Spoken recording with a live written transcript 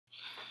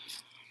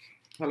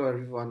Hello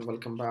everyone,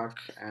 welcome back.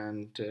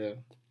 And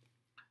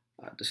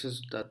this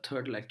is the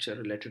third lecture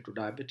related to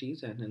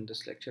diabetes. And in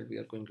this lecture, we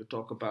are going to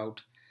talk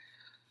about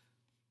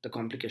the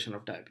complication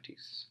of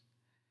diabetes.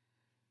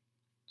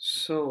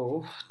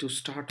 So, to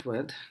start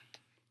with,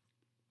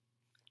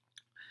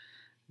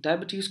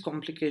 diabetes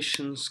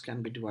complications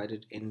can be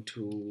divided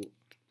into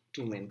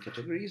two main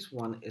categories.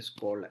 One is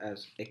called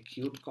as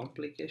acute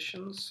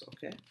complications,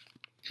 okay,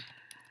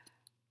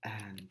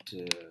 and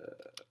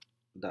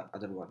the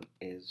other one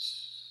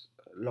is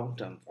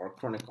long-term or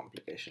chronic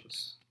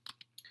complications.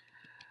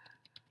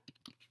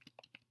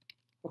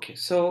 Okay,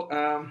 so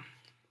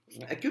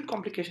acute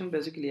complication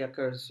basically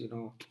occurs,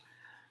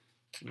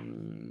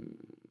 mm,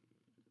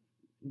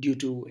 due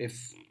to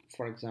if,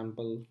 for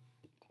example,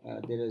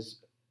 there is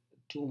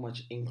too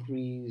much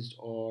increased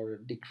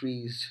or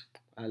decreased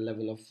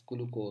level of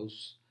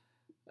glucose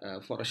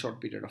for a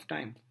short period of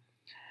time.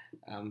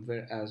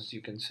 Whereas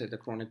you can say the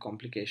chronic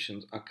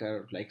complications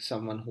occur like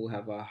someone who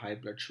have a high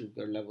blood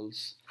sugar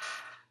levels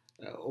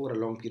over a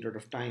long period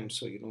of time.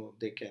 So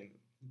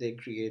they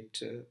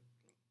create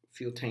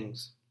few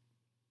things,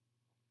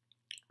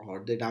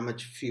 or they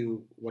damage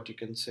few, what you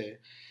can say,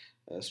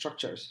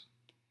 structures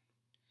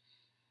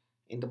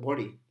in the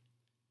body.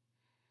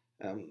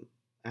 Um,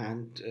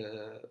 and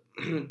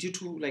due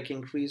to like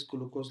increased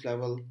glucose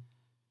level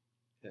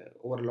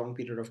over a long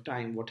period of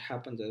time, what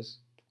happens is,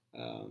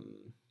 um,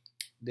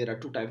 there are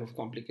two type of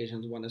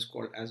complications. One is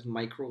called as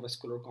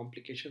microvascular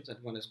complications and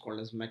one is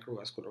called as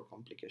macrovascular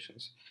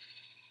complications.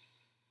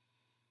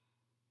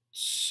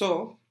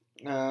 So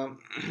um,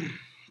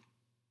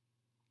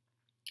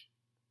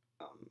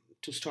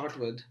 to start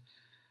with,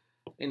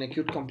 in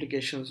acute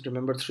complications,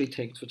 remember three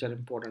things which are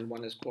important.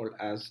 One is called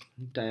as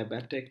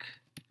diabetic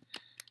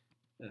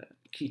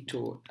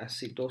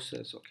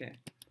ketoacidosis, okay,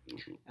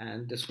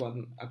 and this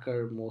one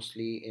occur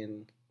mostly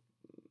in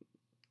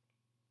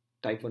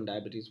type 1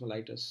 diabetes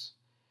mellitus,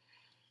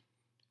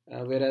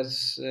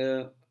 whereas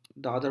the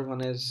other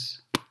one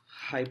is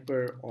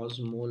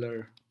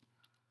hyperosmolar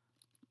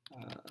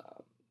uh,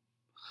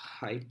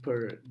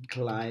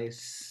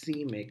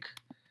 hyperglycemic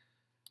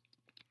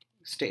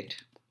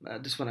state.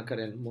 This one occur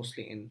in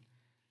mostly in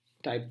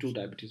type 2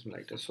 diabetes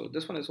mellitus. So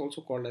this one is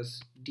also called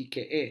as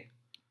DKA,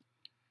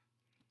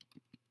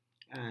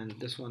 and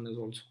this one is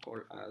also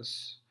called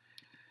as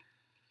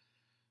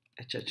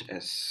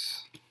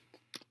HHS.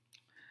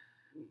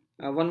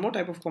 One more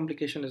type of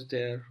complication is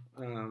there,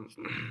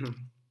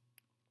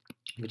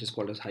 which is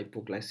called as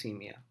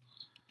hypoglycemia.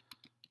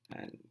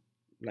 And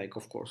like,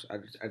 of course,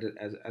 as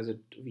it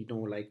we know,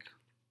 like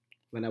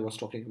when I was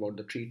talking about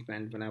the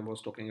treatment, when I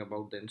was talking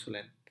about the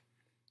insulin,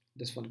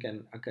 this one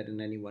can occur in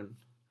anyone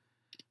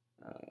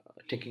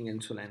taking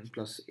insulin.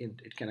 Plus,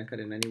 it can occur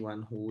in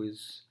anyone who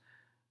is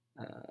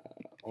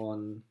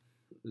on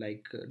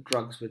like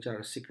drugs which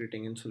are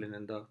secreting insulin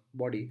in the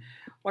body,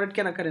 or it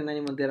can occur in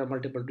anyone. There are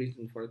multiple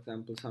reasons. For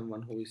example,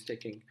 someone who is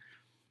taking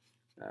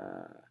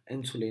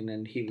insulin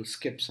and he will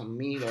skip some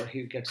meal, or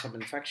he get some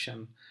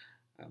infection,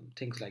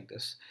 things like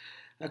this.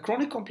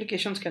 Chronic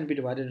complications can be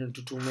divided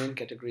into two main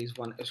categories.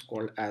 One is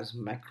called as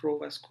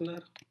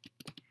macrovascular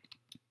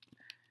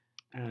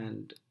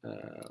and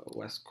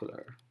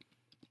vascular,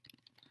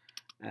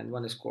 and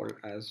one is called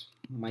as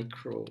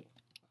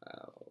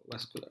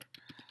microvascular.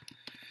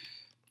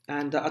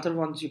 And the other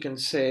ones you can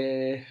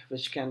say,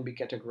 which can be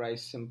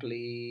categorized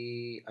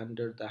simply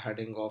under the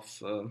heading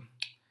of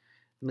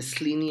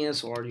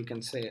miscellaneous, or you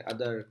can say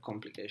other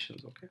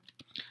complications, okay.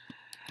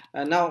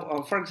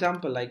 Now, for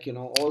example, like,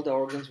 all the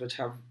organs which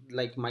have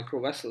like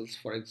microvessels,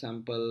 for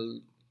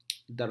example,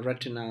 the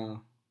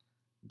retina,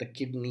 the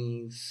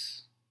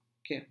kidneys,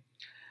 okay,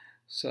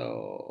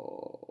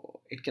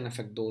 so it can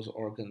affect those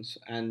organs.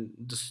 And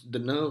the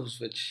nerves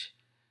which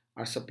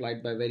are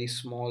supplied by very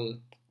small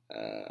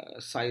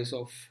size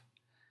of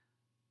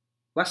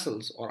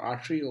vessels or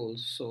arterioles,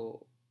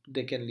 so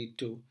they can lead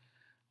to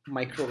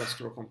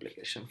microvascular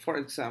complication. For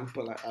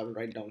example, I will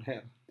write down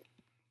here.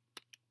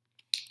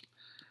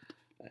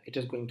 It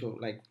is going to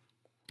like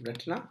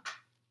retina,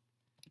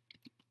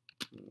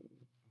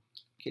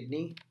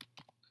 kidney,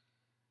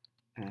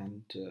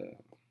 and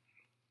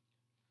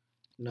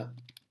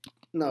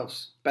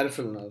nerves,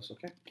 peripheral nerves,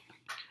 okay.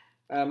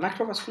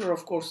 Macrovascular,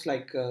 of course,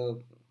 like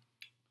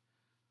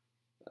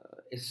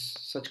is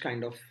such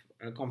kind of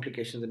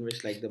complications in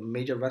which like the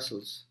major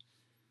vessels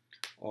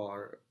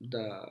or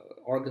the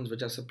organs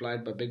which are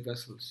supplied by big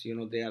vessels,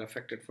 they are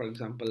affected. For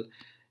example,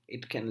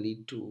 it can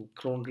lead to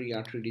coronary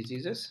artery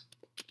diseases,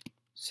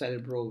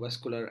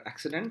 cerebrovascular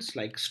accidents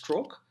like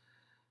stroke,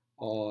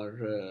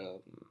 or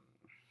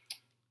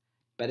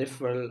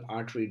peripheral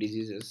artery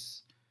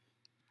diseases.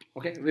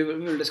 Okay, we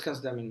will discuss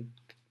them in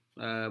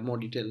more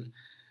detail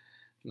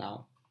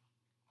now.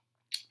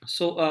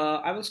 So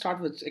I will start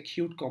with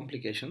acute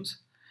complications.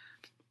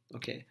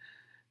 Okay,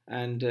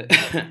 and in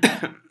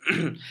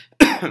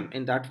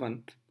that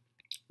one,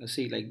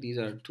 see, like these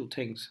are two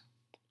things,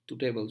 two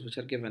tables which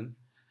are given.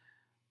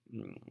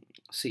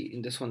 See,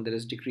 in this one there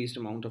is decreased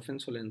amount of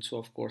insulin. So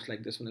of course,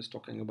 like this one is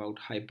talking about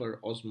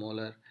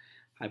hyperosmolar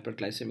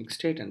hyperglycemic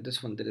state, and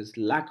this one there is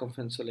lack of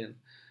insulin,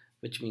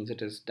 which means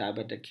it is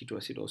diabetic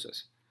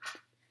ketoacidosis.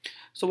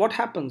 So what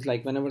happens,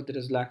 like whenever there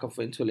is lack of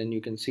insulin,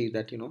 you can see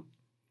that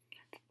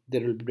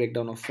there will be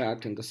breakdown of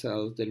fat in the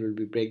cells, there will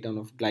be breakdown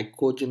of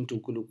glycogen to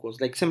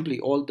glucose, like simply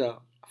all the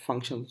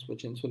functions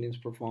which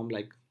insulins perform,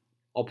 like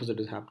opposite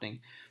is happening.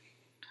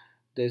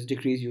 There's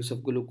decreased use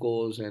of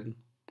glucose and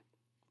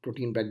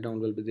protein breakdown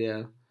will be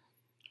there.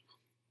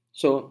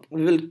 So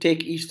we will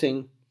take each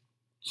thing.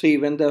 See,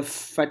 when the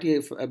fatty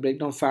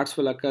breakdown of fats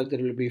will occur,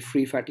 there will be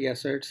free fatty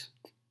acids,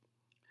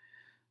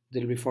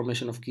 there will be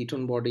formation of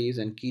ketone bodies,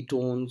 and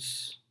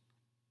ketones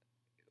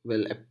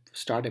will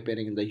start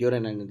appearing in the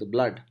urine and in the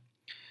blood,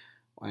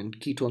 and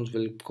ketones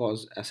will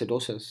cause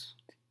acidosis.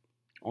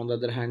 On the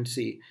other hand,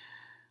 see,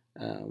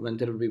 when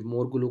there will be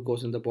more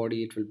glucose in the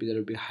body, there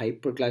will be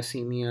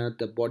hyperglycemia.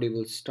 The body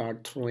will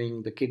start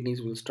throwing, the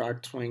kidneys will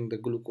start throwing the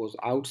glucose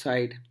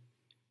outside,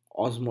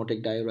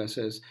 osmotic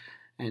diuresis.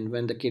 And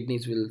when the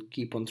kidneys will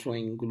keep on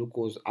throwing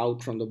glucose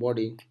out from the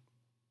body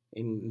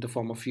in the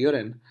form of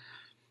urine,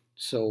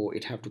 so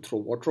it have to throw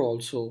water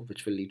also,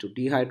 which will lead to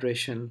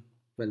dehydration.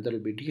 When there will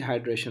be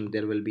dehydration,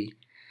 there will be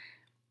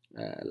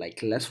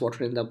like less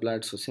water in the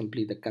blood, so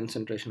simply the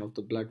concentration of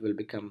the blood will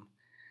become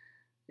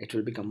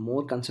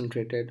more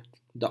concentrated.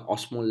 The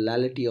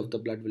osmolality of the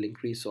blood will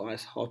increase, so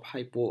as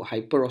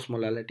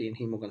hyperosmolality and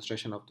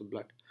hemoconstriction of the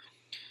blood,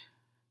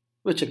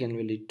 which again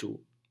will lead to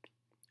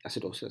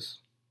acidosis.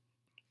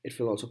 It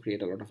will also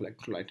create a lot of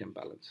electrolyte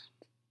imbalance.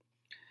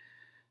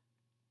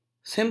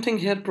 Same thing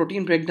here,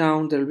 protein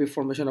breakdown, there will be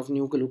formation of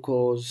new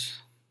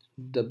glucose,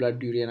 the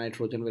blood urea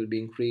nitrogen will be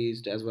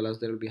increased, as well as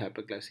there will be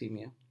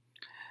hyperglycemia.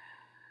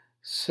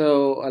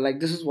 So like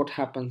this is what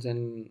happens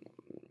in,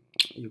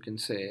 you can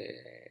say,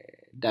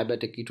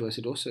 diabetic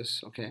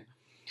ketoacidosis. Okay,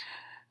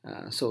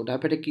 so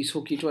diabetic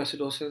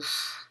ketoacidosis,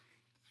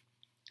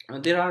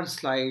 there are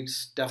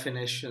slides,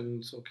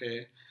 definitions,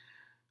 okay,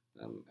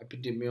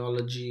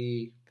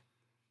 epidemiology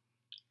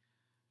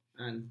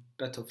and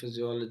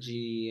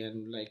pathophysiology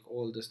and like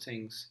all these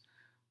things,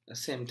 the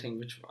same thing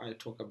which I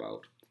talk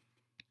about.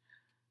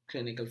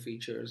 Clinical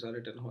features are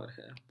written over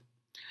here.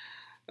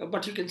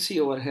 But you can see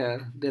over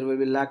here, there will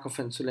be lack of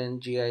insulin,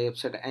 GI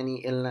upset,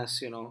 any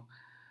illness,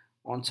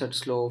 onset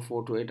slow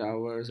 4 to 8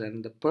 hours,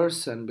 and the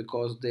person,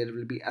 because there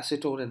will be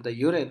acetone in the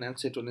urine and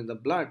acetone in the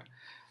blood,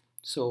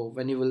 so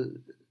when you will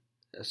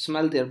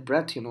smell their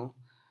breath,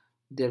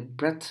 their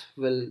breath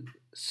will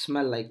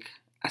smell like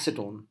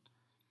acetone,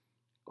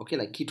 okay,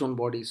 like ketone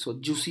bodies. So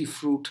juicy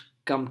fruit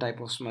gum type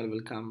of smell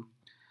will come.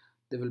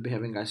 They will be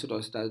having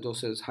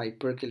acidosis,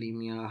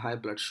 hyperkalemia, high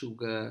blood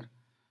sugar,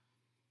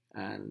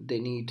 and they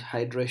need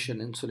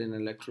hydration, insulin,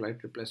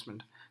 electrolyte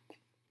replacement.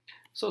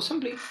 So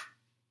simply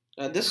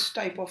this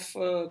type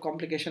of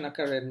complication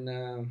occur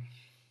in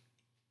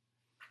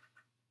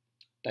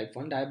type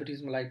 1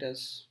 diabetes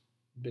mellitus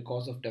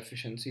because of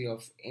deficiency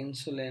of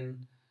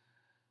insulin,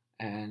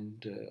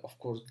 and of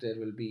course there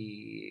will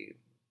be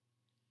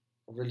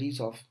release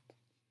of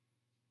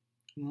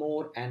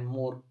more and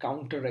more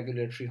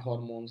counter-regulatory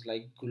hormones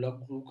like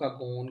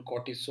glucagon,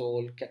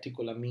 cortisol,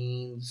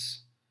 catecholamines,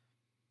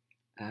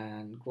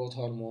 and growth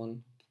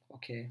hormone.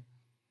 Okay,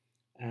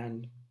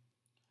 and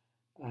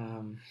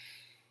um,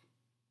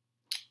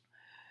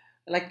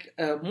 like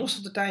most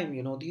of the time,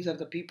 these are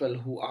the people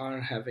who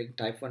are having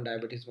type 1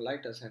 diabetes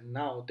mellitus, and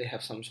now they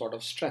have some sort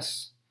of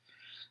stress,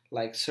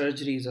 like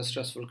surgery is a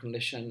stressful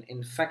condition,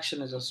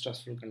 infection is a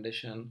stressful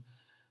condition.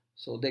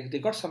 So they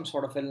got some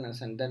sort of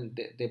illness, and then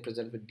they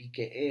present with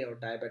DKA or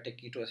diabetic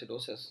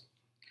ketoacidosis.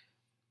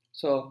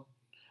 So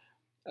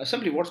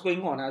simply what's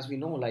going on, as we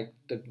know, like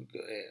the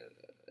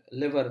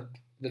liver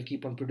will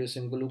keep on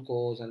producing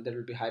glucose, and there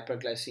will be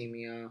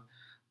hyperglycemia.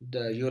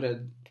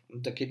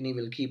 The kidney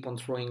will keep on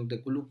throwing the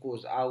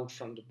glucose out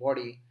from the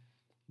body.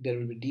 There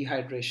will be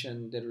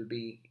dehydration, there will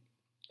be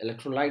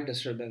electrolyte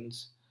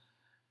disturbance,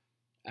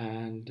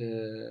 and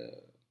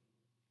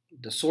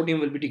the sodium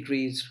will be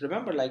decreased.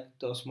 Remember, like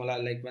the smaller,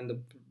 like when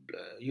the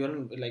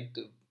urine, like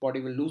the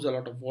body will lose a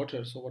lot of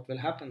water, so what will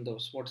happen, the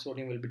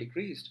sodium will be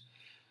decreased.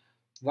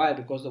 Why?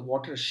 Because the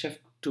water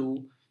shift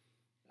to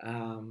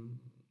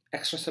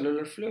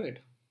extracellular fluid.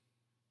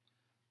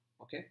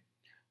 Okay,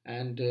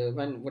 and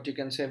when you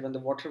can say, when the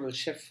water will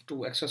shift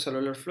to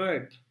extracellular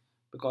fluid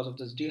because of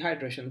this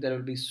dehydration, there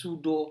will be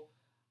pseudo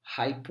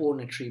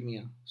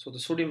hyponatremia, so the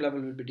sodium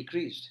level will be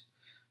decreased,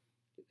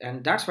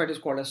 and that's why it is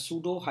called as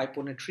pseudo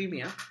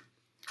hyponatremia,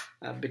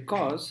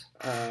 because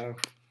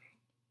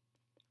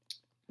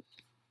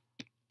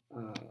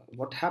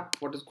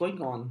what is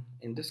going on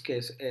in this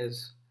case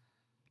is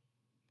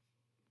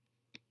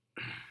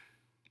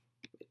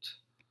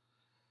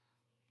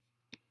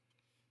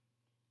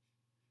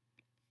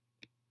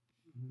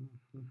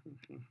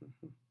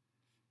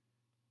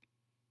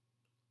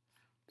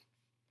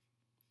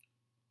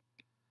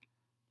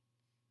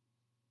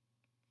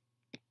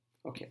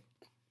okay.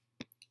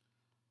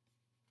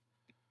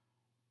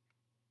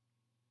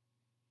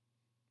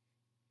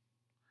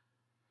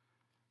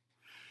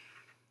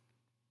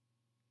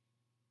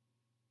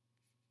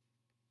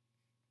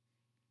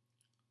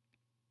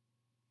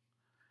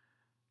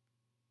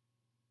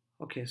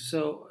 Okay,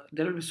 so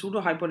there will be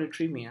pseudo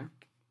hyponatremia.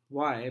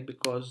 Why?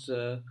 Because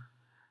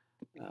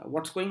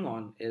what's going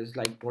on is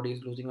like body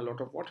is losing a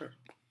lot of water.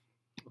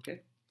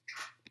 Okay,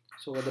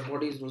 so when the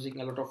body is losing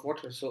a lot of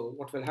water, so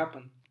what will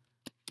happen?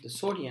 The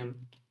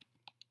sodium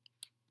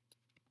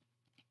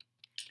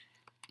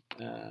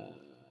uh,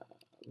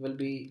 will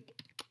be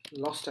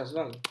lost as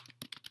well,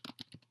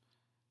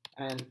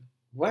 and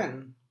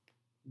when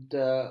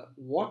the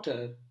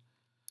water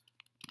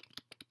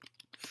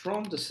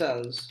from the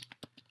cells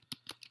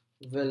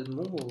will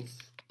move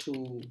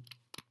to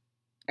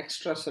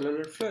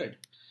extracellular fluid.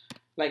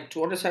 Like,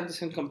 to understand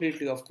this in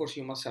completely, of course,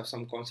 you must have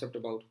some concept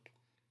about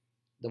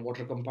the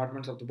water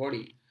compartments of the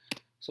body.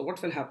 So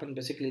what will happen?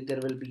 Basically, there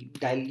will be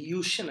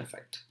dilution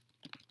effect.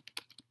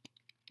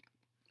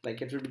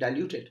 Like, it will be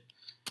diluted,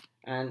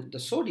 and the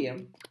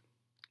sodium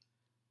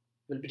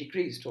will be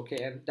decreased.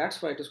 Okay, and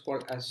that's why it is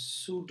called as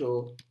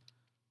pseudo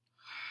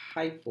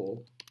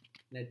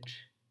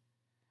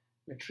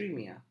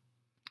hyponatremia.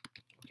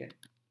 Okay.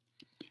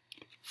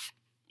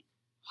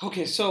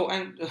 Okay, so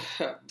and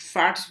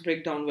fats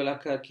breakdown will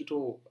occur,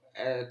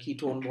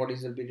 ketone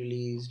bodies will be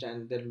released,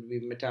 and there will be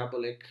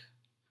metabolic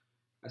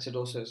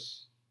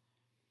acidosis.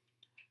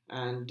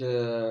 And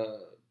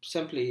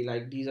simply,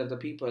 like, these are the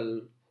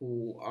people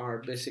who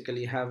are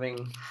basically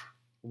having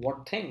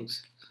what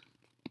things?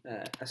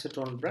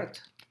 Acetone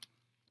breath.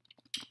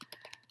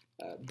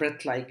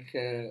 Breath, like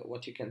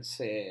what you can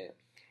say,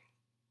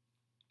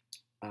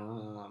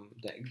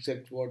 the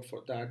exact word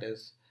for that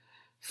is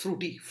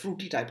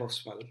fruity type of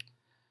smell.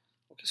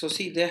 Okay, so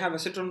see, they have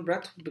acetone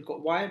breath.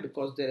 Because why?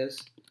 Because there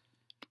is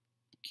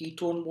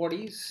ketone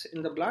bodies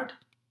in the blood.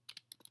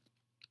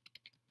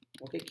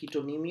 Okay,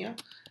 ketonemia.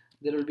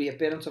 There will be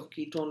appearance of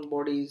ketone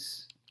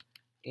bodies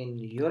in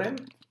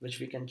urine, which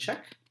we can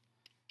check.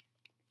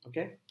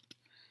 Okay,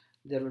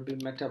 there will be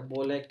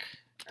metabolic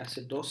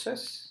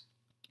acidosis.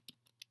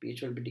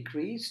 pH will be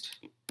decreased.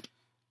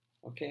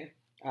 Okay,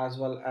 as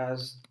well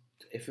as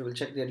if you will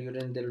check their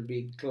urine, there will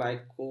be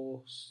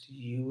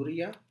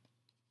glycosuria,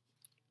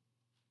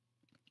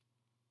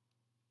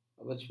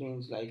 which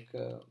means like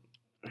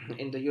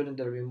in the urine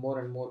there will be more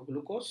and more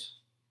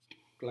glucose,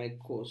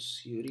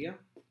 glycosuria.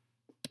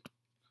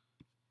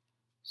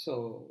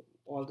 So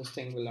all this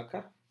thing will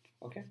occur.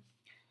 Okay.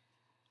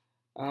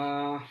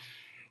 Uh,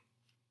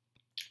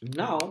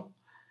 Now,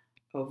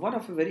 one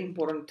of a very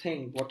important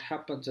thing, what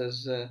happens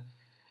is, of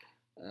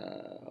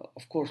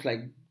course,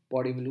 like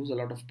body will lose a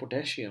lot of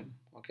potassium.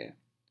 Okay,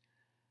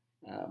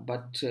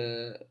 but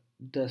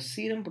the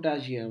serum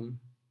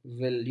potassium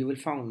will you will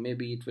found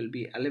maybe it will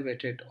be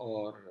elevated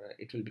or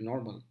it will be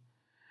normal.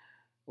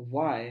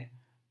 Why?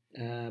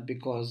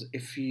 Because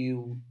if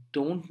you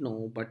don't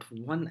know, but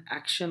one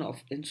action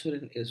of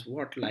insulin is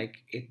what,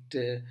 like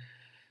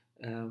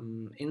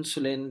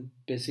insulin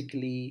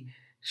basically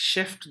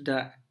shift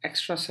the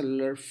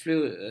extracellular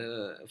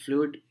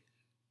fluid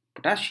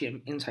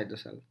potassium inside the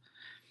cell.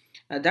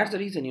 That's the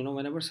reason,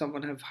 whenever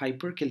someone have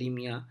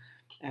hyperkalemia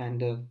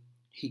and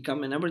he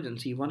come in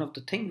emergency, one of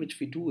the thing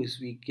which we do is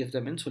we give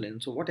them insulin.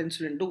 So what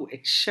insulin do?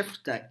 It shifts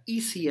the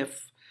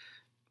ECF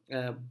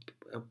uh,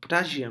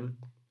 potassium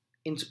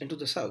into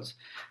the cells.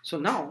 So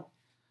now,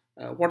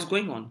 what's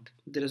going on?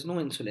 There is no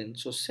insulin.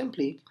 So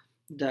simply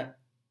the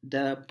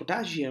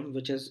potassium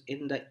which is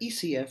in the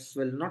ECF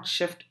will not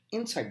shift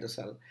inside the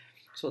cell.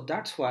 So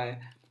that's why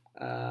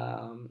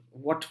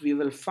what we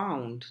will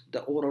found,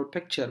 the overall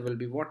picture will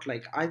be what,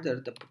 like either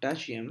the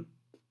potassium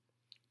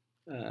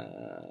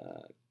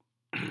uh,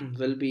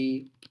 will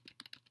be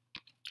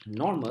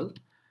normal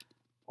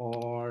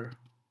or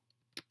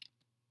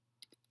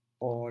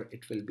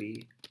it will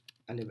be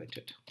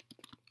elevated.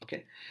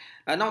 Okay,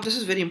 now this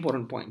is very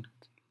important point,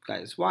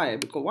 guys. Why?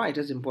 Because why it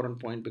is important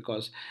point?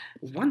 Because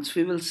once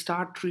we will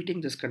start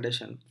treating this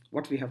condition,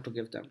 what we have to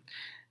give them,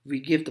 we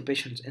give the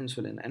patients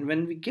insulin, and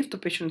when we give the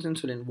patients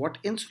insulin, what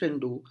insulin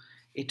do?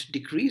 It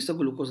decrease the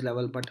glucose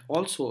level, but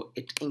also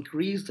it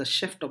increase the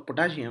shift of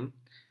potassium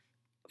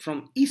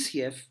from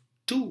ECF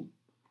to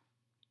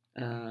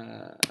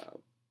uh,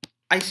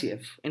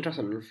 ICF,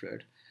 intracellular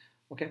fluid.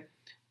 Okay,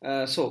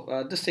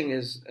 so this thing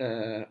is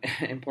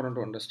important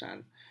to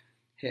understand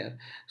here.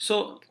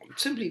 So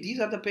simply, these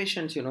are the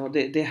patients,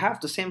 they have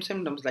the same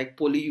symptoms like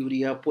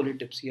polyuria,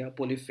 polydipsia,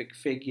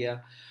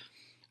 polyphagia,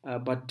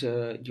 but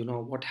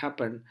what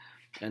happened,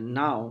 and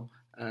now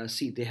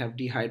see, they have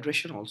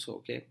dehydration also.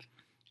 Okay,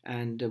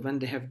 and when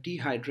they have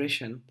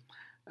dehydration,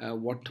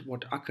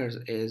 what occurs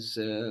is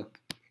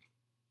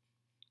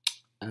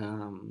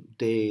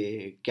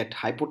they get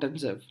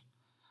hypotensive.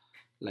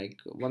 Like,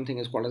 one thing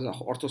is called as a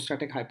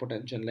orthostatic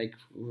hypotension, like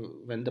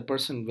when the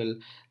person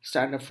will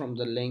stand up from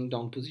the laying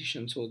down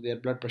position, so their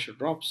blood pressure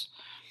drops.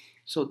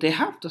 So they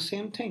have the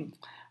same thing.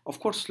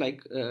 Of course,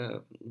 like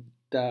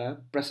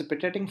the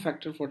precipitating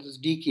factor for this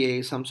DKA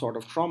is some sort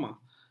of trauma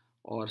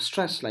or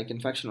stress, like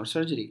infection or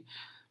surgery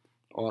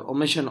or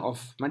omission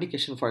of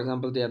medication. For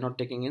example, they are not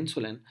taking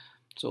insulin,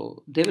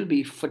 so they will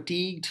be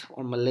fatigued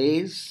or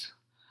malaise.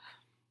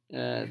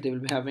 They'll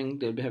be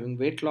having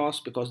weight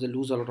loss because they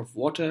lose a lot of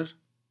water.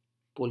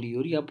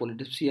 polyuria,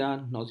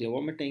 polydipsia, nausea,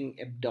 vomiting,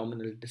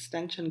 abdominal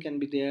distension can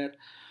be there.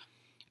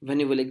 When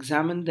you will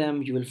examine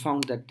them, you will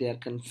find that they are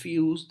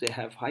confused, they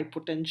have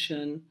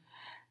hypotension.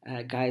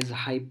 Guys,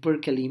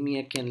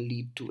 hyperkalemia can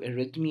lead to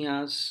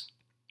arrhythmias,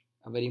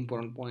 a very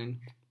important point.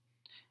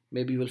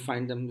 Maybe you will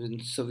find them in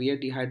severe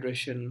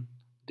dehydration.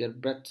 Their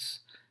breath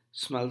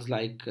smells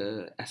like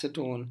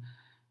acetone,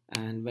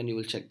 and when you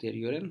will check their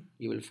urine,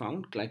 you will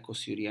find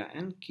glycosuria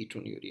and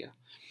ketonuria.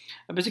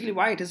 Basically,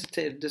 why it is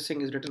this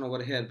thing is written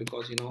over here,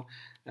 because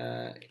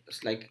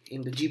it's like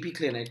in the GP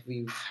clinic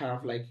we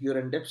have like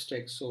urine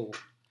dipstick. So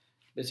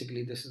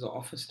basically, this is an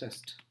office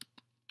test,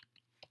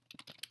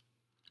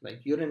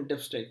 like urine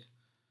dipstick.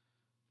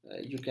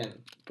 You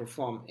can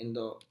perform in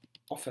the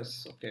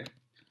office. Okay,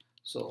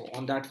 so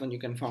on that one you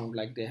can find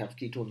like they have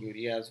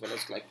ketonuria as well as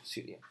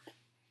glycosuria.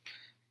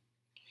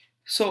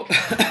 So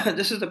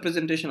this is the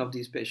presentation of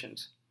these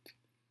patients,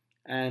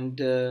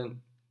 and uh,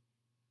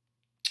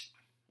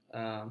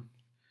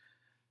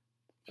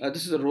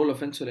 this is the role of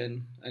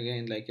insulin.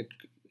 Again, like it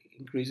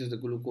increases the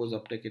glucose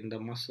uptake in the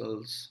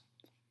muscles.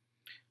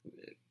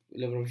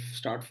 Liver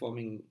start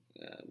forming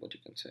what you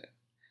can say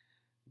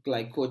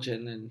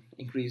glycogen and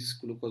increase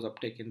glucose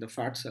uptake in the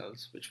fat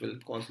cells, which will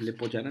cause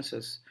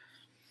lipogenesis.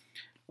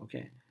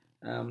 Okay.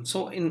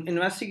 So in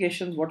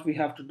investigations, what we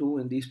have to do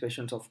in these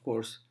patients, of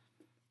course,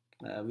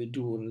 we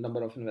do a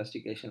number of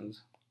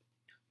investigations.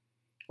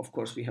 Of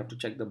course, we have to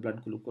check the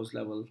blood glucose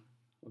level.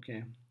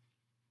 Okay,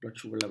 blood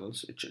sugar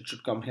levels. It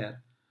should come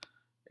here.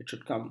 It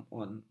should come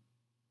on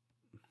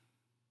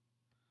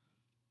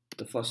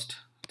the first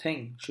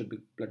thing. Should be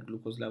blood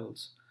glucose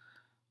levels.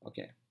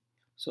 Okay,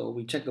 so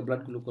we check the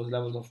blood glucose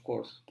levels. Of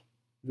course,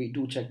 we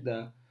do check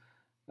the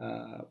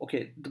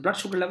okay, the blood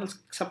sugar levels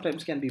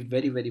sometimes can be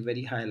very, very,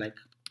 very high, like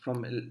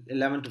from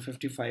 11 to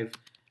 55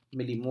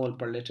 millimole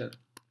per liter.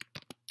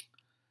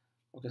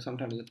 Okay,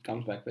 sometimes it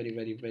comes back very,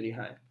 very, very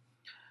high.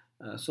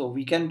 So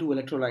we can do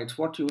electrolytes.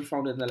 What you will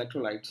find in the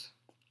electrolytes,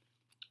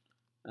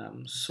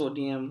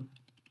 sodium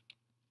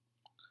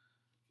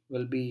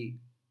will be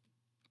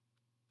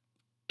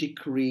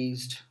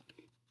decreased.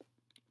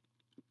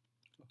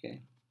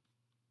 Okay,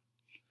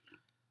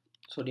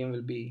 sodium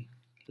will be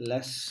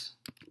less.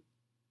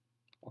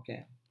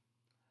 Okay,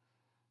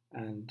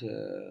 and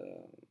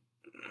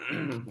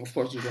of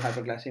course due to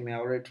hyperglycemia, I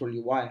already told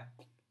you why.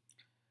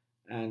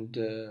 And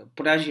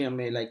potassium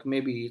may like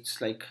maybe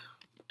it's like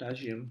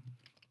potassium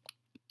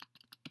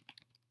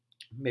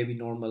maybe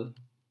normal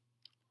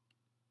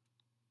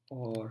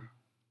or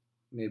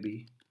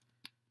maybe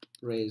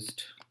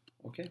raised.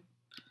 Okay,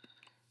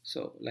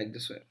 so like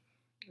this way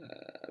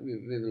we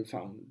will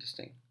found this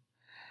thing.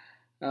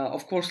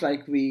 Of course,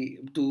 like we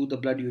do the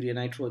blood urea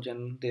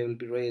nitrogen, they will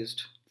be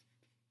raised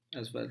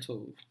as well.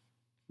 So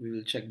we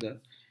will check the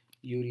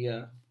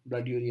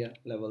blood urea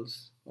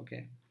levels.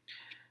 Okay,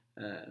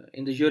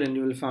 in the urine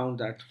you will find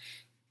that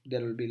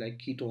there will be like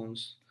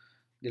ketones,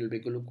 there will be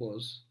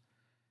glucose,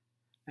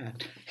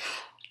 and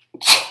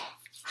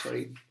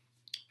sorry,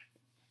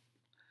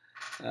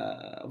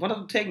 one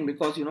of the thing,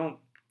 because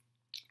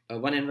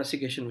one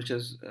investigation which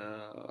is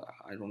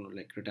I don't know,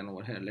 like written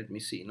over here. Let me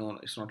see. No,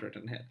 it's not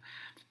written here.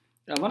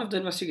 One of the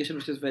investigation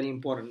which is very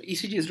important.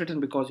 ECG is written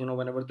because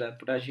whenever the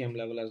potassium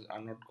levels are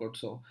not good,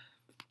 so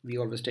we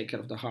always take care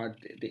of the heart.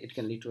 It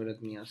can lead to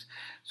arrhythmias.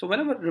 So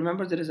whenever,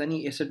 remember, there is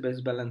any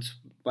acid-base balance,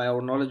 by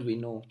our knowledge we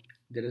know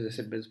there is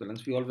acid-base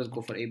balance. We always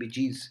go for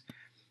ABGs,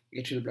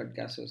 atrial blood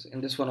gases.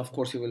 In this one, of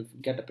course, you will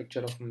get a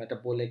picture of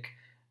metabolic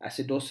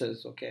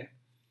acidosis. Okay.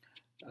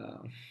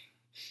 Uh,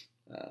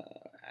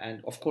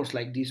 and of course,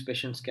 like these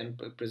patients can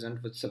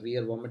present with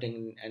severe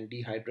vomiting and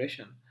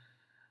dehydration.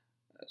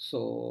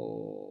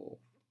 So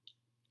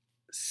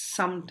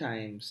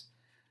sometimes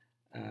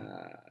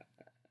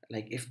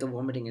like if the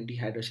vomiting and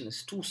dehydration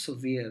is too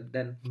severe,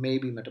 then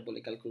maybe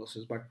metabolic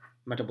alkalosis, but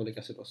metabolic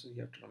acidosis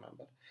you have to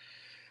remember.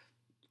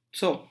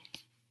 So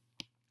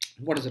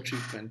what is the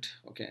treatment?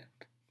 Okay,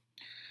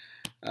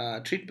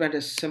 treatment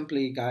is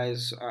simply,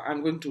 guys,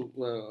 I'm going to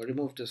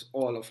remove this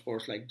all, of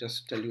course, like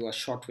just tell you a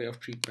short way of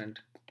treatment,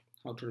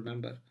 how to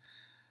remember,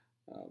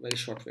 very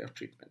short way of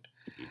treatment.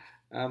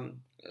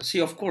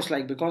 See, of course,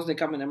 like because they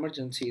come in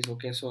emergencies.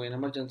 Okay, so in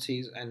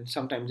emergencies, and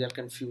sometimes they're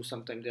confused,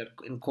 sometimes they're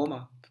in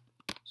coma.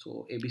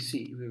 So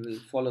ABC, we will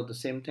follow the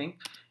same thing,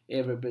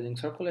 airway, breathing,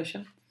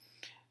 circulation,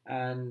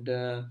 and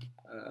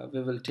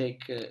we will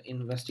take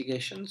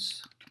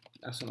investigations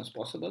as soon as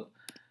possible.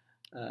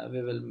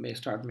 We will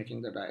start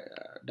making the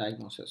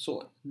diagnosis.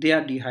 So they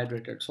are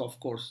dehydrated, so of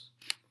course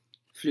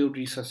fluid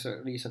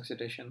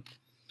resuscitation.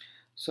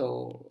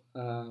 So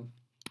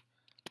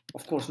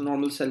of course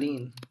normal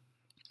saline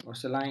or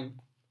saline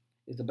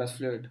is the best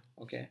fluid.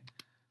 Okay,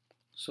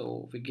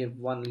 so we give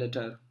 1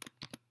 liter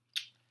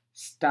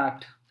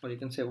stat, or you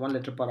can say 1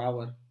 liter per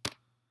hour.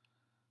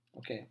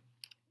 Okay,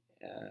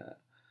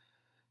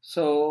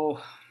 so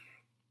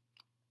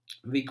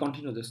we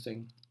continue this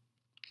thing.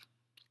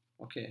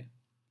 Okay,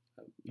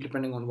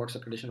 depending on what's the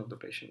condition of the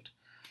patient.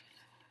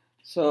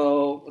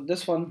 So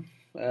this one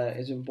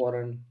is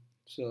important.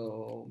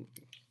 So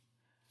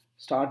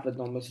start with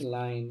normal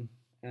saline,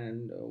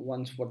 and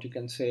once, what you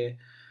can say,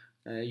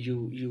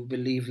 you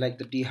believe like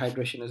the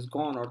dehydration is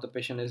gone or the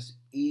patient is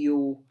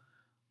eovolemic.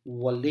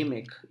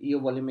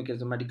 Eovolemic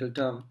is a medical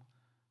term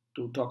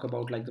to talk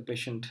about like the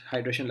patient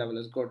hydration level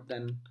is good,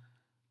 then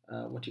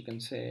what you can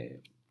say,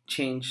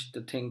 change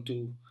the thing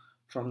to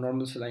from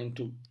normal saline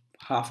to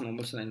half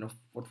normal saline, of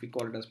what we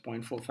call it as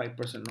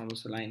 0.45% normal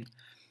saline.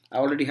 I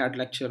already had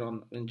lecture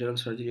on in general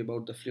surgery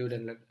about the fluid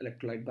and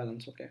electrolyte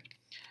balance. Okay,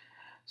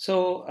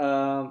 so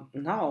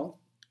now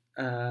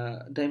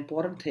the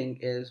important thing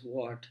is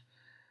what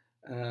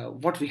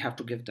we have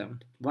to give them.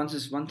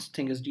 Once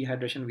thing is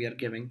dehydration, we are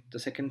giving. The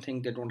second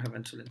thing, they don't have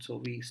insulin,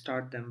 so we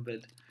start them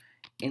with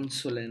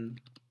insulin.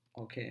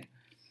 Okay,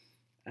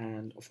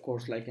 and of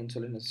course, like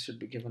insulin should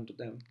be given to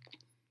them,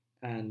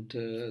 and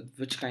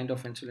which kind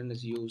of insulin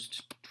is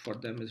used for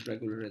them is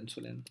regular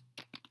insulin.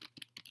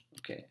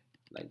 Okay,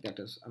 like that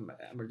is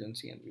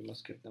emergency, and we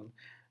must give them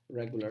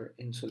regular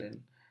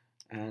insulin,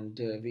 and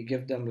we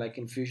give them like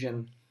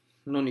infusion.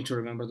 No need to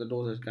remember the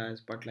doses,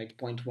 guys, but like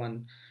zero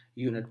 0.1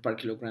 unit per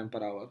kilogram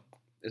per hour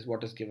is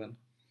what is given,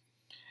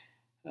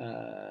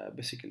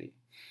 basically.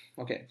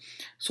 Okay,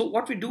 so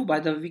what we do, by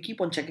the way, we keep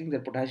on checking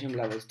their potassium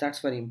levels. That's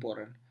very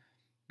important,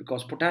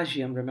 because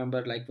potassium,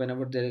 remember, like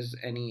whenever there is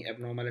any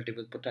abnormality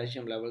with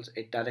potassium levels,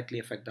 it directly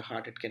affect the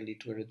heart. It can lead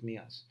to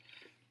arrhythmias,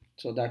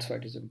 so that's why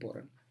it is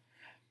important.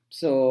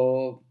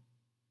 So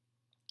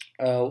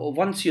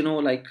once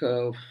like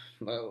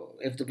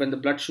when the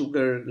blood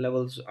sugar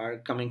levels are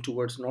coming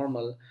towards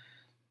normal,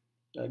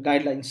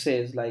 guideline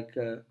says like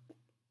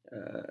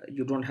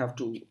you don't have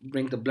to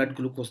bring the blood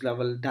glucose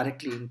level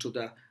directly into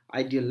the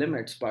ideal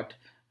limits, but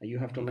you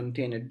have to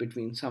maintain it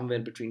between somewhere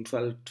between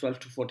 12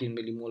 to 14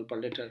 millimole per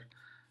liter.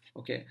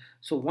 Okay,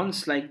 so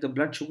once like the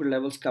blood sugar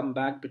levels come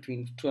back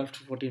between 12 to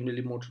 14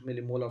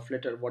 millimole of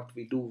liter, what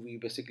we do, we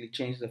basically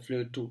change the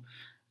fluid to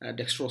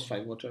dextrose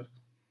 5 water.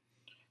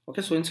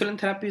 Okay, so insulin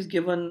therapy is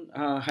given,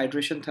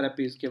 hydration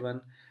therapy is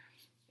given,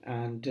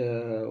 and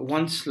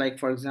once, like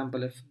for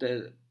example, if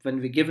the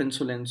when we give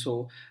insulin,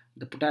 so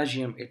the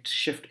potassium, it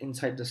shift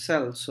inside the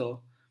cell,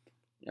 so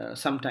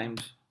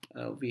sometimes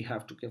we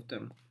have to give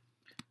them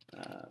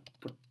uh,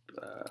 pot,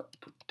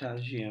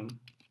 potassium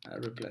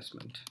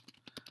replacement.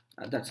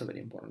 That's a very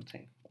important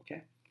thing.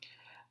 Okay,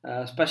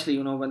 especially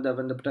when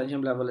the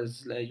potassium level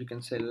is you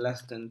can say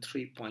less than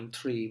 3.3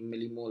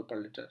 millimole per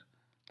liter.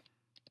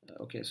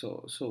 Okay,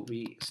 so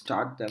we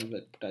start them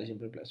with potassium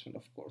replacement,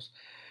 of course.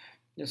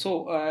 Yeah,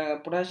 so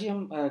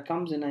potassium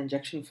comes in an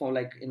injection form,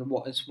 like in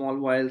small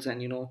vials,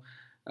 and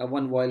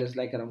one vial is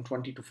like around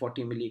 20 to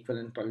 40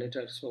 milliequivalent per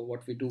liter. So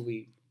what we do,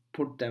 we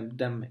put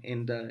them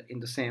in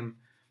the same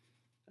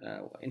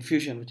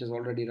infusion which is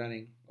already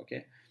running.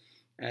 Okay,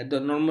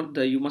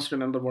 you must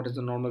remember what is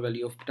the normal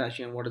value of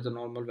potassium, what is the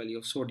normal value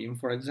of sodium.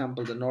 For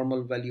example, the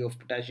normal value of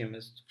potassium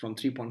is from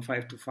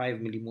 3.5 to 5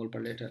 millimole per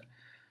liter.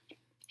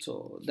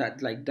 So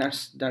that's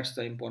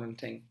the important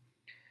thing.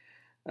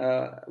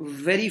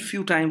 Very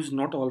few times,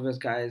 not always,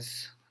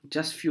 guys,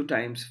 just few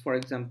times. For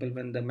example,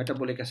 when the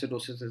metabolic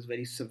acidosis is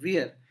very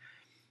severe,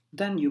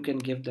 then you can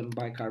give them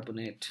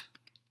bicarbonate.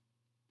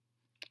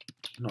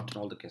 Not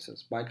in all the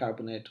cases,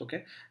 bicarbonate.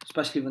 Okay,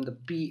 especially when the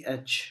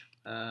pH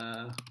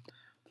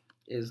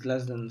is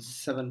less than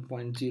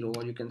 7.0,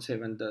 or you can say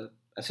when the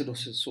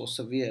acidosis is so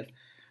severe.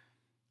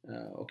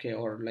 Okay,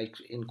 or like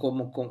in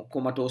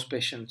comatose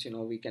patients,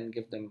 we can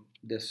give them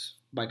this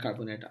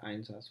bicarbonate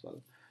ions as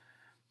well.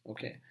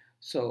 Okay,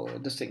 so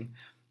this thing,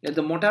 yeah,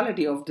 the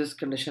mortality of this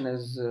condition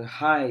is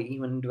high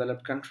even in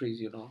developed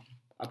countries.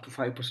 Up to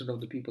 5% of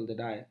the people, they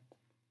die.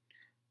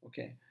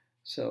 Okay,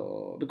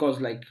 so because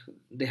like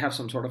they have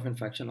some sort of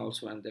infection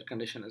also, and their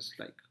condition is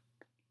like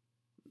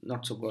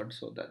not so good.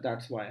 So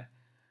that's why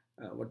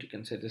what you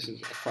can say, this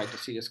is quite a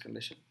serious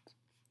condition.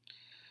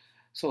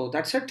 So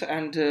that's it.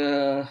 And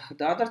the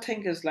other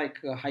thing is like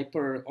a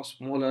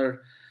hyperosmolar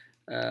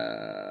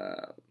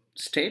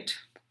state,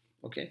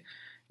 okay,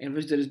 in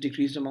which there is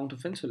decreased amount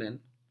of insulin.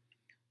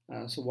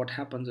 So what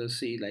happens is,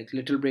 see, like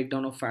little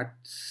breakdown of fat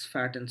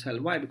in cell.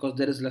 Why? Because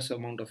there is less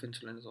amount of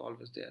insulin is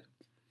always there.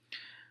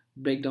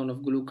 Breakdown of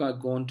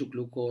glucagon to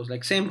glucose,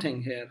 like same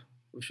thing here,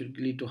 which should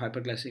lead to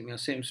hyperglycemia.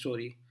 Same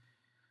story.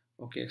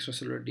 Okay,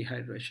 extracellular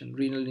dehydration,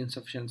 renal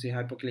insufficiency,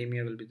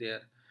 hypokalemia will be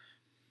there.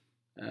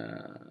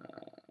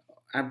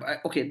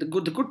 Okay,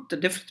 the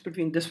difference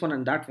between this one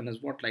and that one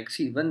is what, like,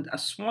 see, when a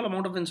small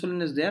amount of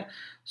insulin is there,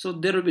 so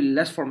there will be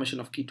less formation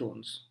of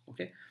ketones.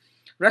 Okay,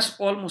 rest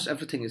almost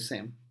everything is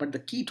same, but the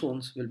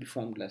ketones will be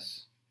formed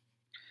less.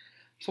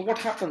 So what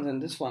happens in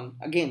this one?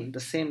 Again, the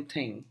same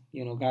thing,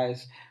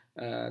 guys.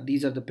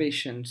 These are the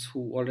patients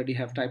who already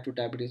have type 2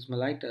 diabetes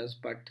mellitus,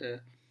 but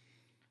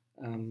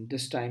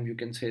this time you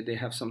can say they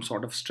have some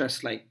sort of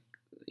stress, like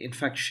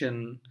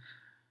infection,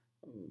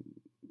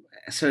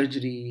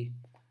 surgery,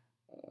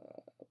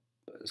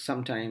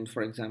 sometimes,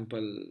 for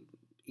example,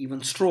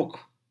 even stroke,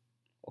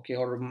 okay,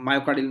 or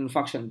myocardial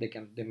infarction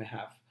they may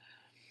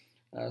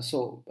have.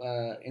 So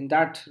in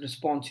that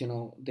response,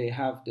 they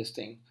have this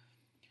thing.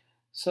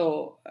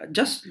 So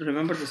just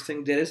remember this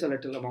thing, there is a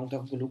little amount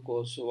of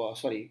glucose,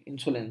 sorry,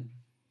 insulin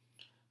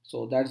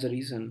So that's the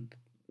reason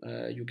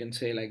you can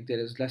say like there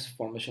is less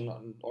formation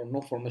or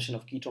no formation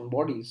of ketone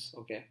bodies.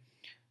 Okay,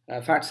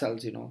 fat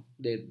cells,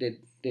 they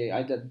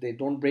either they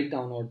don't break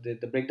down, or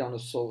the breakdown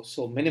is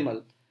so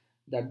minimal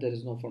that there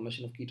is no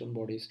formation of ketone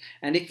bodies.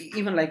 And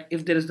even like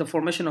if there is the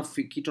formation of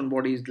ketone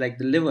bodies, like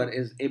the liver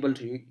is able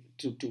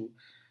to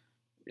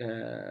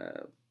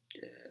uh,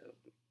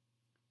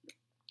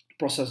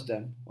 process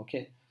them.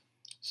 Okay,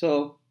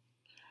 so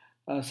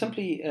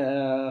simply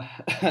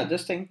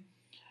this thing.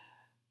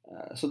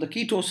 So the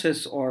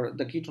ketosis or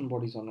the ketone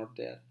bodies are not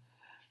there.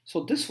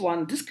 So this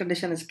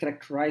condition is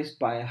characterized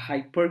by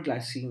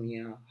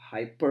hyperglycemia,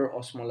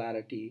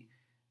 hyperosmolarity,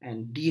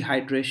 and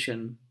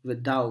dehydration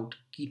without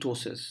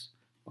ketosis.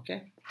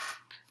 Okay,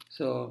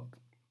 so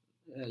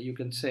you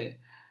can say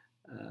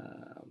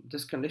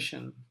this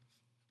condition.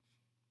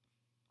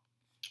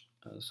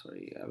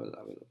 Sorry, I will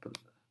open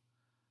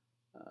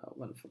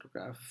one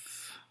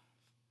photograph.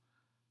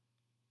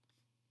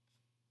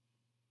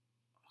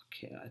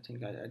 Okay, I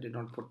think I did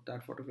not put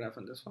that photograph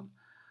in this one.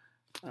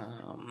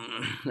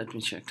 Let me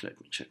check.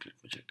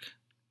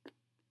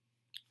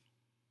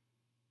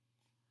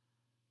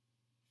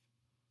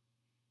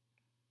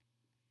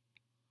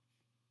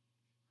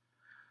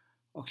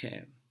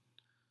 Okay.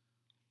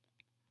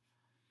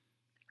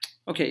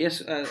 Okay,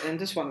 yes, in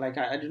this one, like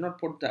I did not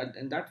put that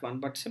in that one,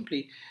 but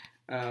simply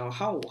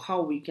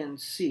how we can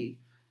see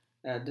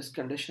this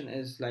condition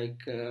is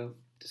like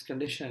this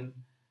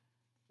condition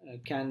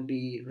can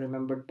be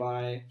remembered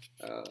by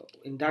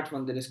in that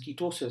one there is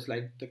ketosis,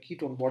 like the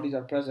ketone bodies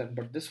are present,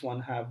 but this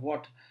one have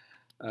what,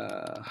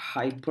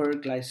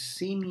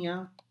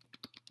 hyperglycemia,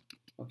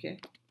 okay,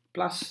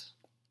 plus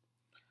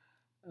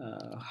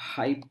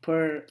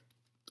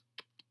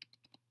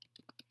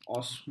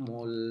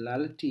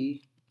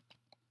hyperosmolality,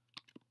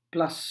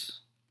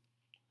 plus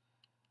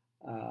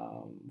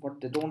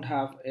what they don't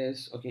have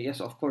is, okay,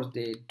 yes, of course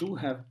they do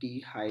have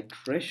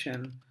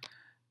dehydration,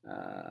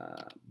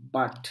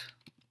 but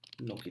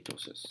no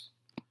ketosis.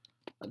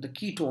 The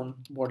ketone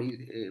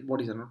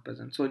bodies are not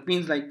present, so it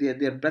means like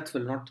their breath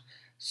will not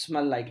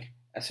smell like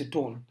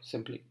acetone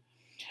simply.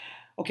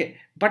 Okay,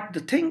 but the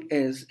thing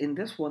is in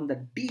this one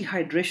that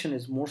dehydration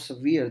is more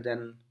severe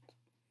than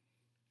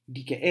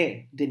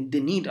DKA. They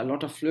need a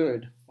lot of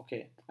fluid,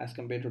 okay, as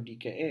compared to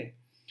DKA.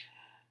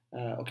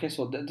 Okay,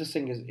 so this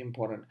thing is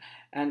important.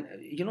 And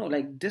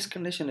like this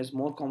condition is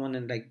more common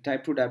in like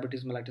type 2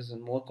 diabetes mellitus, is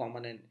more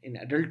common in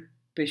adult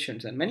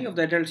patients, and many of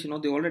the adults, they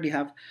already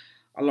have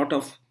a lot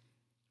of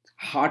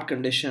heart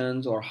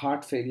conditions or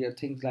heart failure,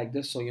 things like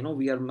this. So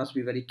we must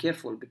be very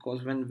careful,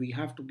 because when we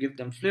have to give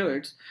them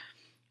fluids,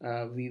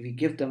 we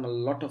give them a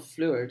lot of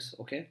fluids.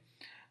 Okay,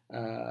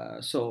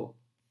 so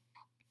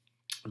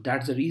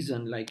that's the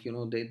reason, like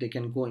they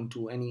can go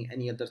into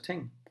any other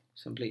thing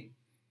simply.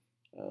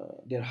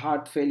 Their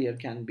heart failure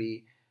can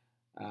be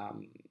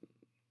um,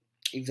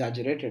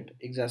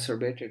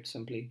 exacerbated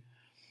simply.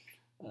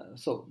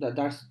 So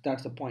that's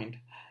the point.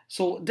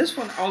 So this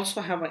one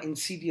also have an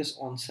insidious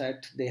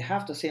onset. They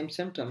have the same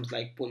symptoms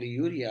like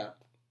polyuria,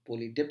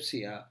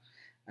 polydipsia.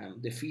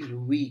 They feel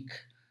weak.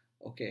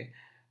 Okay,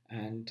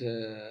 and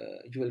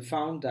you will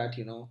found that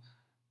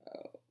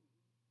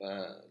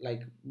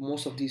like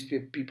most of these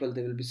people,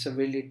 they will be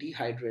severely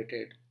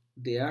dehydrated.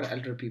 They are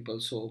elder people,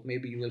 so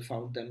maybe you will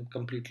find them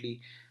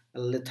completely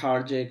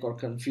lethargic or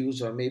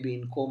confused, or maybe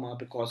in coma,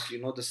 because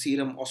the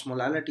serum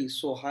osmolality is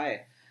so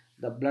high,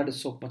 the blood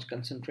is so much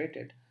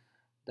concentrated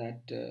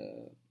that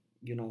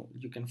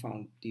you can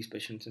find these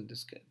patients in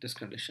this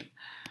condition.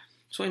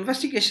 So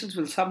investigations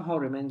will somehow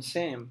remain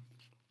same.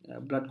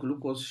 Blood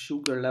glucose,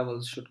 sugar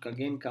levels should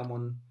again come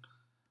on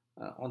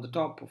the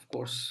top, of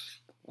course.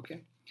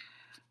 Okay,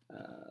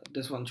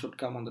 this one should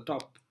come on the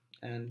top.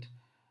 And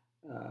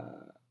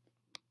uh,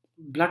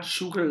 blood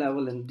sugar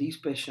level in these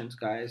patients,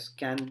 guys,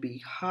 can be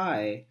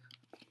high,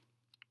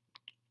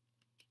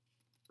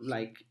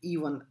 like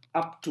even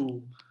up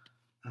to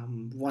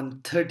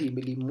 130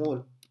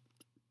 millimole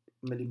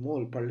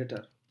per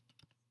liter.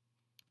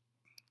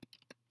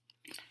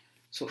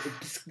 So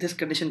this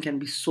condition can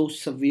be so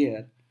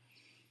severe.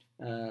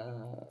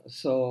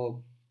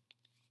 So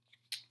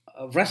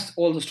rest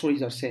all the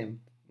stories are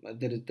same.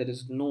 There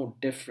is no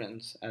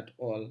difference at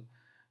all.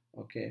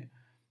 Okay,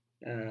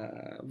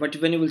 but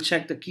when you will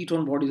check the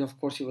ketone bodies, of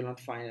course you will not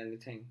find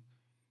anything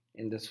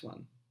in this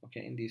one.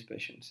 Okay, in these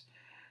patients.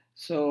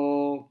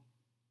 So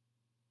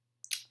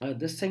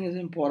this thing is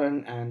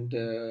important. And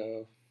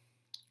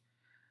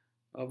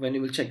when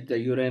you will check the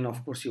urine,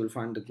 of course you will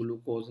find the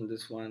glucose in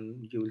this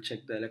one. You will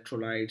check the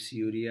electrolytes,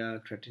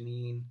 urea,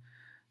 creatinine,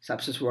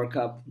 sepsis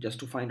workup, just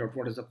to find out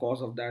what is the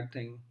cause of that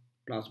thing.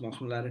 Plasma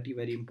osmolarity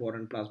very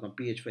important, plasma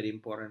pH very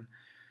important,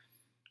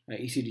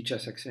 ECG,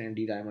 chest X-ray, and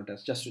D-dimer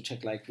test, just to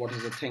check like what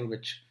is the thing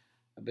which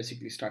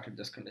basically started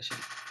this condition.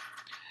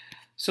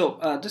 So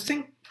this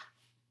thing,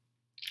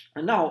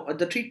 and now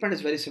the treatment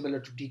is very similar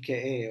to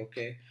DKA.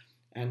 Okay,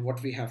 and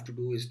what we have to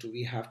do is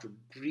we have to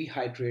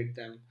rehydrate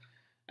them.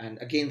 And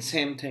again,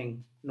 same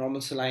thing,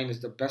 normal saline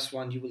is the best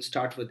one. You will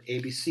start with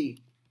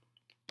ABC.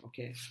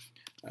 Okay,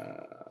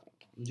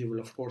 you will,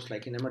 of course,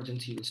 like in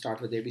emergency, you will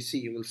start with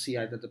ABC. You will see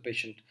either the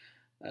patient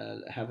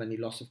have any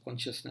loss of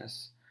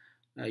consciousness.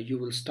 You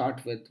will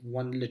start with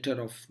 1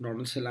 liter of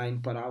normal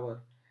saline per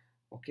hour,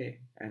 okay,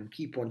 and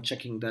keep on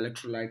checking the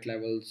electrolyte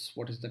levels.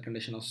 What is the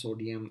condition of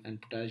sodium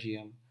and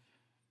potassium,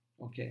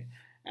 okay,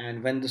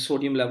 and when the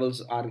sodium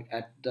levels are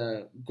at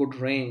the good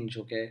range,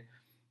 okay,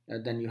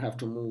 then you have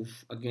to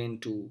move again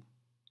to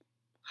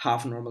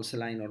half normal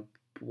saline, or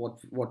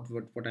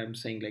what I'm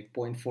saying, like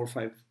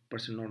 0.45%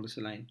 normal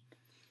saline.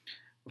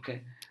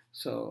 Okay,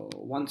 so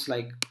once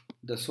like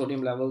the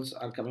sodium levels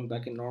are coming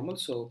back in normal,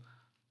 so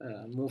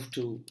move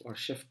to or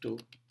shift to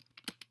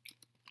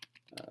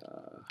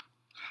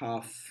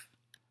half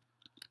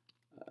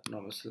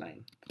normal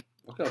saline,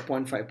 okay, or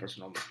 0.5%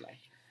 normal saline,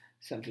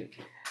 simply.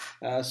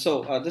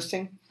 So this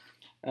thing,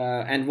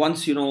 and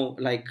once you know,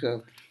 like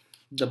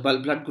the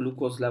blood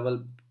glucose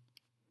level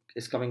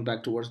is coming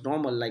back towards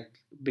normal, like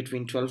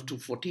between 12 to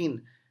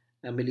 14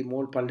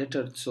 millimole per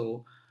liter,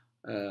 so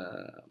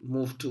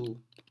move to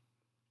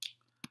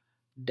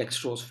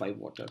dextrose 5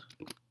 water,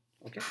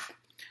 okay.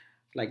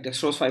 Like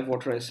dextrose 5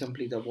 water is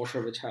simply the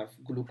water which have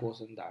glucose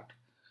in that.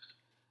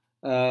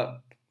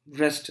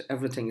 Rest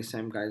everything is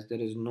same, guys. There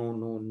is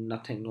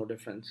nothing, no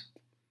difference.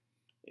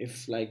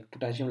 If like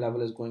potassium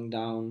level is going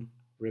down,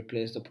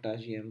 replace the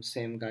potassium,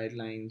 same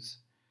guidelines,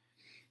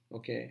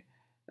 okay.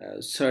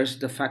 Search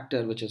the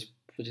factor which is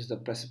the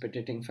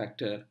precipitating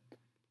factor,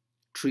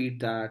 treat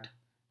that.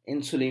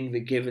 Insulin we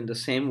give in the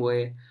same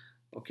way,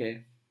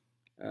 okay.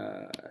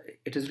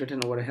 It is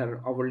written over here,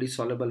 hourly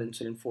soluble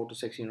insulin 4 to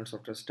 6 units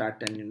after stat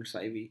 10 units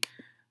IV.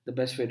 The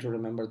best way to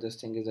remember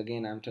this thing is,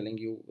 again, I'm telling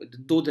you,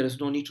 though there is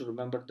no need to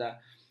remember the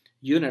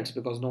units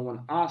because no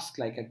one asks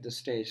like at this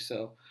stage,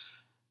 so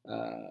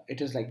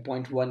it is like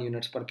 0.1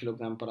 units per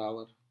kilogram per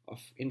hour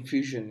of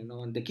infusion,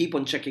 and they keep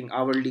on checking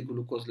hourly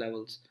glucose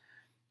levels,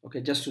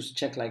 okay, just to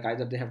check like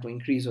either they have to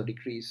increase or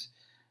decrease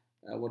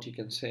what you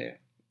can say,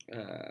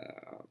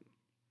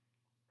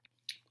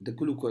 the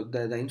glucose, the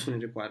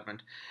insulin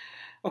requirement.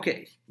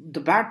 Okay, the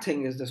bad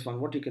thing is this one,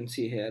 what you can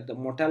see here, the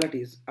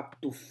mortality is up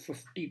to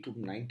 50 to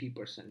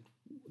 90%.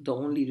 The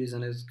only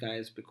reason is,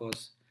 guys,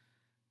 because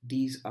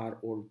these are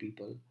old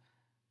people.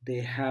 They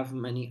have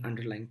many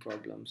underlying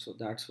problems, so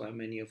that's why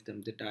many of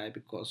them they die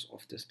because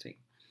of this thing.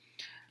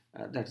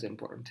 That's the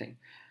important thing.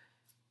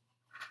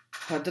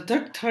 The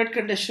third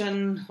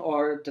condition,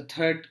 or the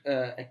third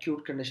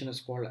acute condition,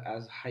 is called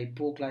as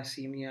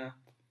hypoglycemia.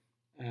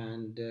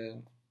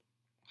 And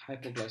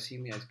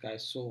hypoglycemia is,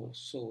 guys,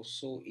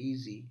 so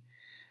easy.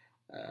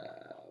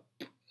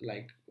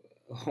 Like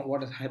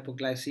what is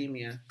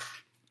hypoglycemia?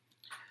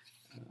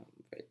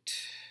 Wait,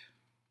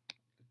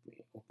 let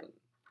me open.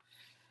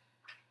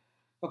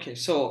 Okay,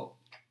 so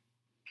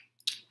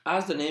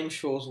as the name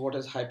shows, what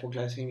is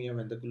hypoglycemia?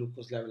 When the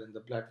glucose level in the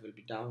blood will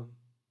be down,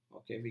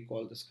 okay, we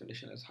call this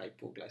condition as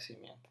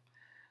hypoglycemia.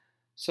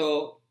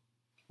 So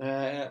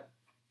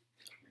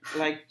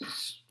like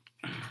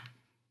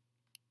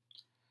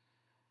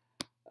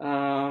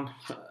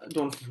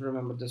don't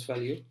remember this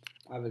value,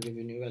 I will give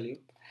you a new value.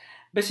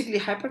 Basically,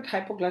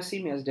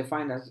 hypoglycemia is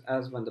defined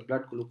as when the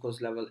blood glucose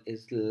level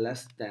is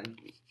less than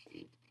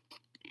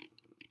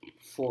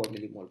 4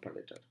 millimole per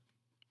liter.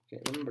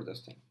 Okay, remember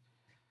this thing,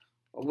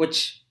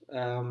 which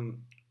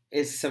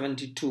is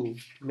 72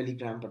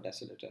 milligram per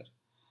deciliter.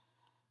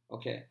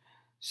 Okay,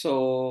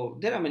 so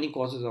there are many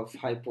causes of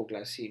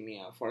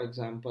hypoglycemia. For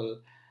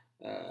example,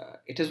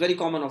 it is very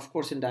common, of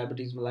course, in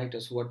diabetes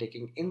mellitus who are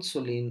taking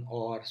insulin,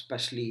 or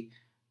especially,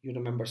 you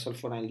remember,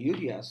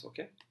 sulfonylureas,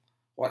 okay,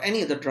 or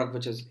any other drug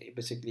which is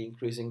basically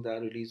increasing the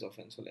release of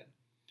insulin.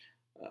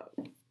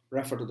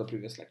 Refer to the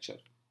previous lecture.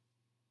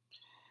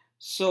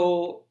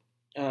 So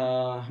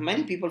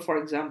many people, for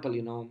example,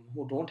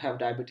 who don't have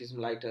diabetes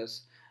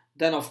mellitus,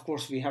 then of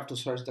course we have to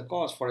search the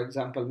cause. For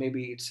example,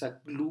 maybe it's a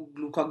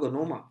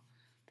glucagonoma,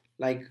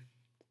 like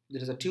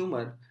there is a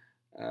tumor,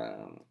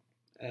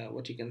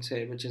 what you can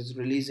say, which is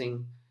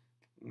releasing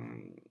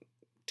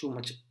too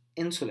much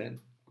insulin,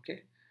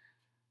 okay.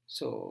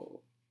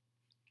 So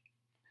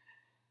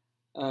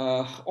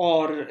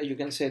or you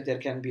can say there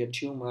can be a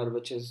tumor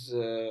which is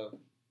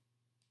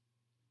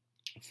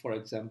for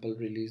example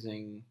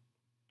releasing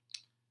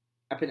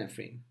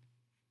epinephrine,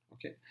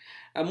 okay.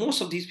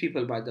 Most of these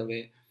people, by the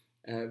way,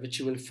 which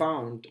you will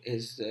found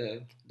is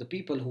the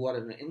people who are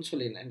on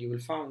insulin, and you will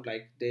found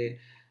like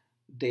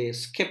they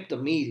skip the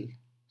meal,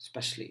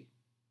 especially,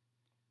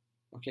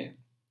 okay,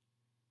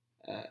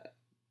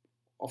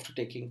 after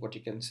taking what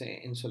you can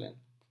say insulin.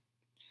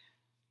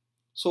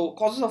 So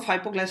causes of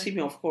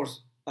hypoglycemia, of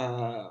course,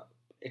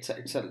 it's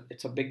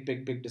a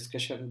big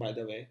discussion, by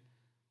the way,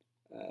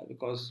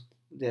 because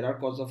there are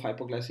causes of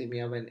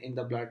hypoglycemia when in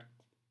the blood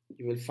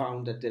you will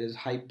found that there is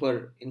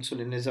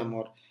hyperinsulinism,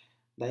 or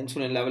the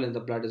insulin level in the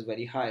blood is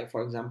very high.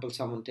 For example,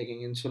 someone taking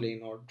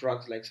insulin or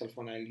drugs like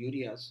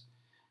sulfonylureas,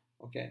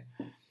 okay,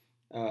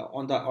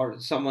 or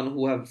someone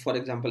who have, for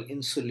example,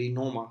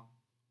 insulinoma,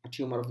 a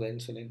tumor of the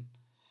insulin.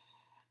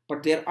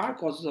 But there are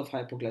causes of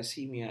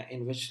hypoglycemia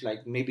in which,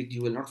 like, maybe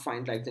you will not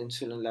find like the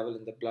insulin level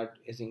in the blood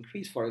is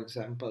increased. For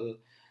example,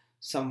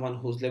 someone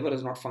whose liver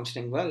is not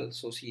functioning well.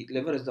 So see,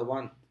 liver is the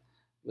one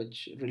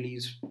which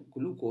release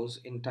glucose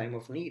in time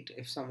of need.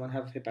 If someone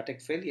have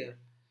hepatic failure,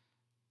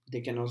 they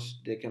cannot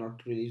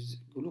release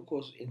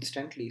glucose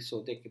instantly,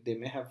 so they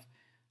may have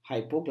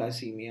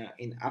hypoglycemia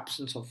in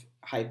absence of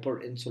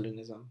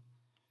hyperinsulinism.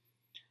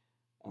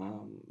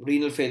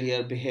 Renal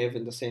failure behave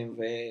in the same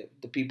way.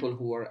 The people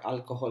who are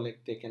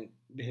alcoholic, they can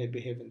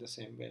behave in the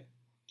same way.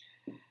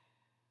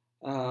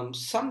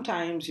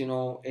 Sometimes,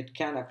 it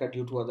can occur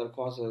due to other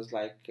causes,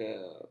 like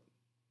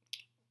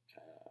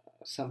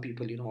some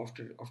people,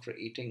 after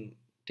eating,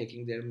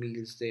 taking their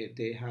meals,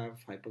 they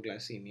have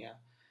hypoglycemia.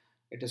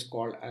 It is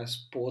called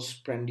as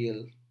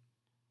postprandial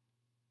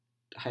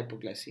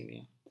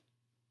hypoglycemia.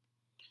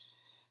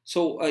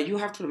 So you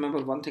have to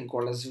remember one thing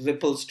called as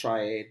Whipple's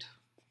triad.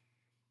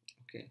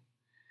 Okay,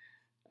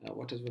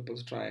 what is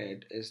Whipple's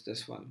triad? Is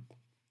this one?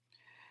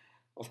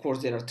 Of course,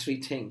 there are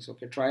three things.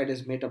 Okay, triad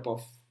is made up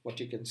of what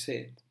you can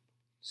say: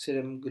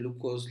 serum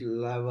glucose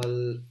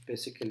level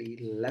basically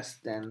less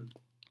than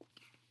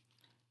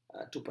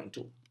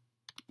 2.2.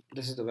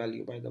 This is the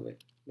value, by the way,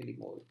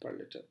 millimole per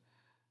liter.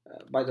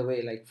 By the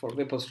way, like for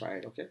Whipple's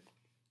triad, okay,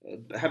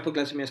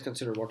 hypoglycemia is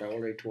considered what I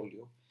already told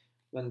you,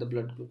 when the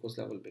blood glucose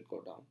level will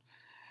go down.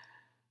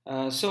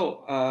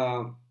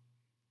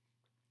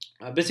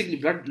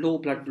 Basically, low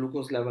blood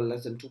glucose level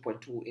less than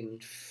 2.2 in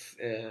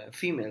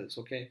females.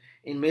 Okay,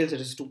 in males it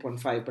is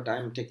 2.5, but I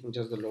am taking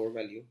just the lower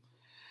value.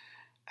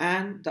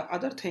 And the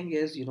other thing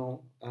is, they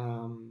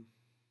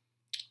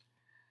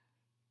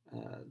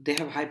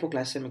have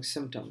hypoglycemic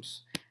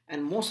symptoms,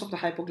 and most of the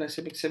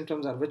hypoglycemic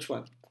symptoms are which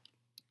one?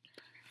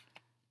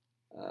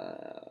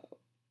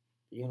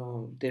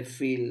 They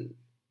feel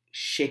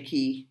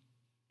shaky,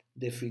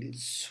 they feel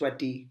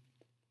sweaty.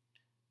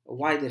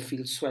 Why they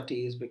feel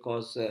sweaty is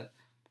because the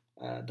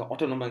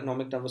autonomic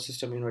nervous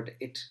system,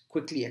 it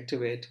quickly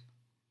activate,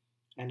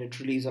 and it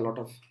release a lot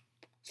of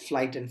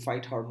flight and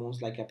fight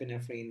hormones like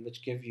epinephrine,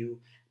 which give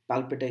you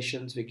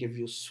palpitations, we give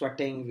you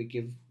sweating, we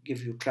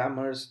give you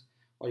tremors,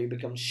 or you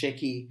become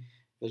shaky,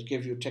 which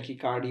give you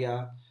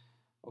tachycardia.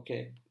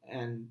 Okay,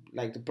 and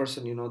like the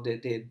person,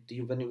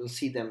 when you will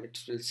see them, it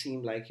will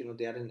seem like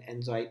they are in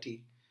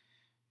anxiety.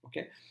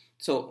 Okay,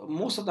 so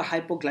most of the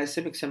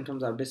hypoglycemic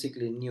symptoms are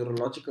basically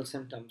neurological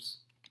symptoms.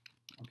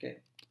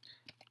 Okay,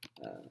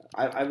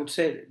 I would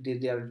say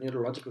they are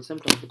neurological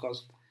symptoms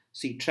because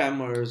see,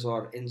 tremors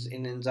or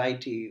in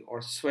anxiety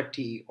or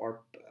sweaty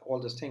or all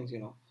those things,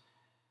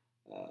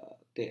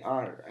 they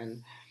are.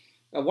 And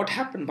what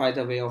happened, by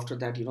the way, after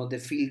that, they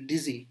feel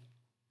dizzy,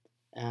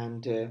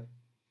 and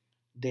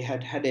they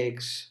had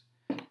headaches.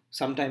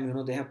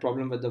 Sometimes, they have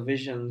problem with the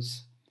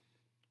visions.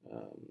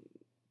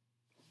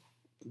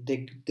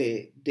 They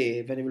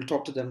when you will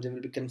talk to them, they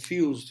will be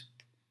confused,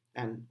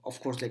 and of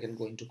course they can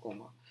go into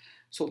coma.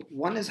 So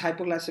one is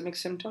hypoglycemic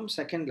symptoms,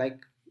 second,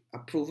 like a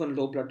proven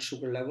low blood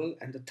sugar level,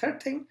 and the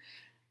third thing,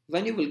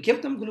 when you will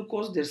give them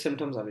glucose, their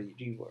symptoms are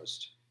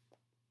reversed.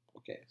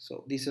 Okay,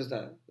 so this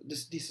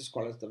is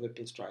called as the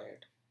Whipple's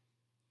triad.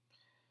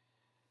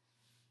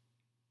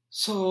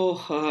 So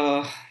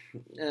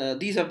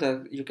these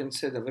are you can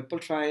say the Whipple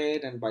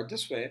triad, and by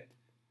this way,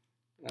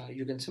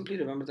 you can simply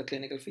remember the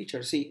clinical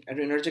features. See,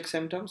 adrenergic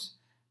symptoms,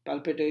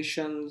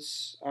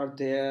 palpitations are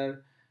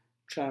there,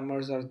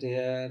 tremors are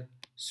there,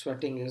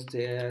 sweating is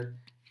there,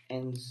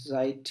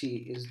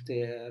 anxiety is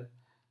there,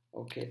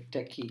 okay,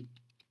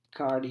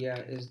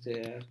 tachycardia is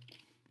there.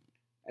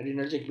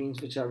 Adrenergic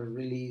means which are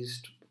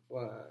released,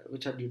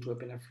 which are due to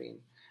epinephrine.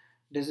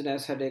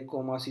 Dizziness, headache,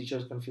 coma,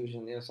 seizures,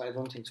 confusion. Yes, I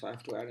don't think so. I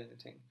have to add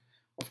anything.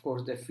 Of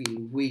course, they feel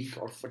weak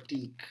or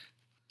fatigue.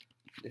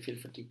 They feel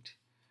fatigued.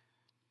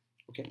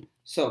 Okay,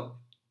 so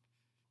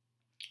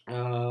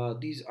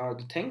these are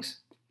the things.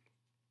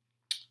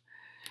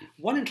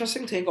 One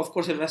interesting thing, of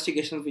course,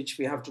 investigation which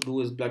we have to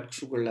do is blood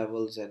sugar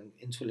levels and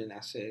insulin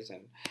assays,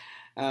 and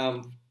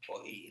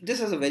this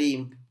is a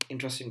very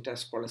interesting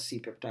test called a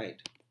C-peptide.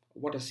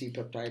 What a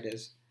C-peptide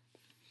is?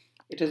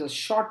 It is a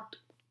short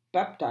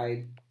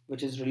peptide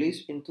which is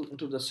released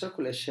into the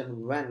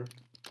circulation when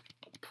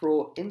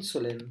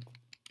proinsulin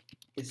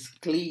is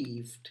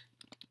cleaved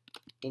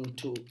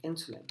into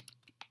insulin.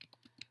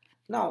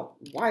 Now,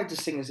 why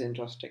this thing is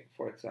interesting,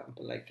 for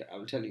example, like I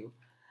will tell you.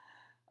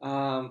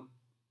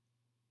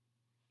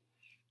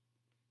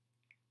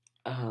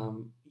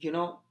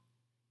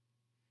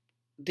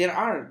 There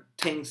are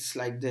things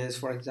like this.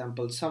 For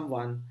example,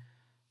 someone,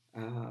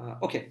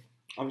 okay,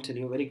 I will tell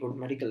you a very good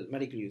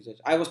medical usage.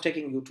 I was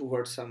taking you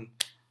towards some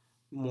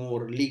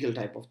more legal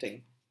type of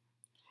thing.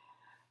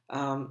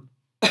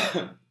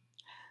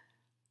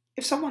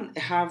 If someone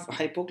have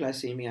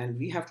hypoglycemia, and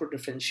we have to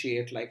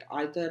differentiate, like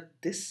either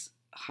this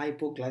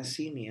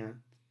hypoglycemia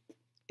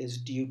is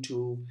due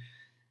to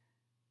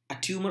a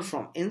tumor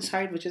from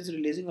inside which is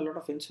releasing a lot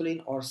of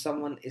insulin, or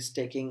someone is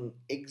taking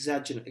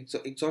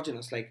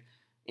exogenous like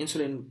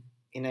insulin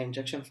in an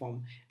injection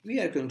form, we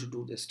are going to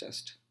do this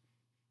test.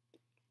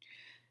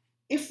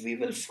 If we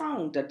will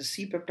found that the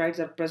C-peptides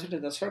are present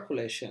in the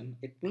circulation,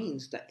 it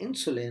means the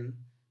insulin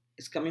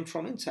is coming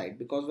from inside,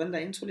 because when the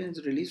insulin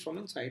is released from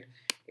inside,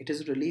 it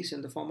is released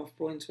in the form of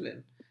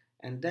proinsulin,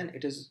 and then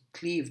it is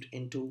cleaved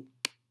into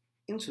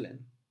insulin.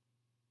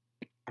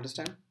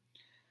 Understand?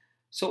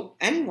 So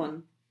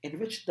anyone in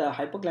which the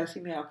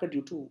hypoglycemia occur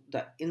due to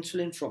the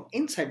insulin from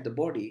inside the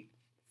body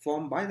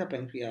formed by the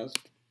pancreas,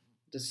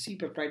 the C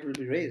peptide will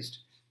be raised.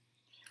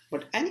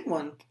 But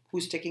anyone who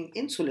is taking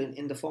insulin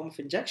in the form of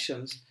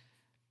injections,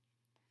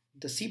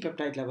 the C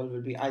peptide level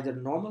will be either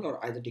normal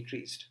or either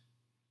decreased.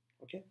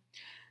 Okay,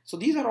 so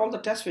these are all the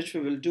tests which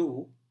we will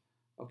do.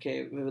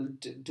 Okay, we will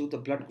do the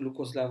blood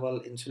glucose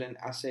level, insulin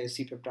assay,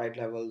 C peptide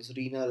levels,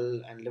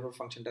 renal and liver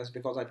function tests,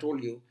 because I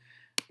told you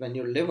when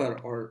your liver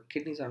or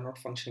kidneys are not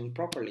functioning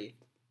properly,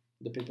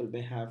 the people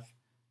may have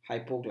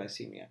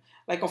hypoglycemia.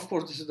 Like, of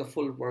course, this is the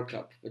full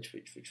workup which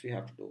we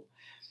have to do.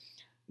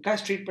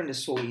 Guys, treatment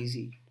is so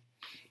easy.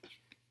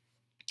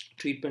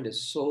 Treatment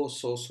is so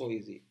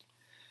easy.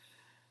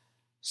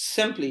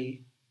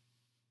 Simply,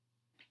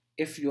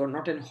 if you are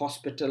not in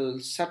hospital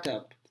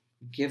setup,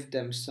 give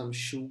them some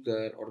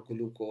sugar or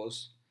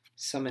glucose,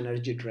 some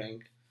energy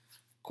drink.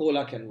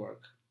 Cola can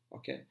work.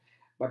 Okay,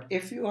 but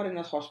if you are in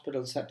a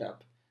hospital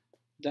setup,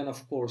 then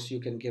of course you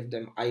can give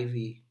them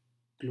IV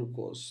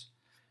glucose,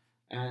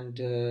 and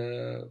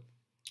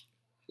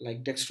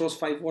like dextrose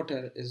 5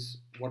 water is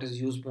what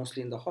is used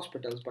mostly in the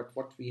hospitals, but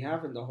what we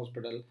have in the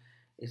hospital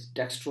is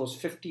dextrose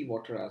 50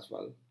 water as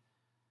well.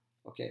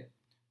 Okay,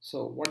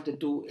 so what they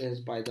do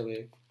is, by the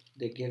way,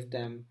 they give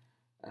them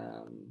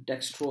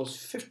dextrose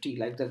 50,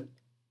 like the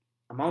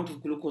amount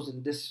of glucose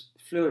in this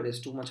fluid is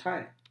too much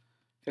high,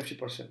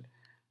 50%.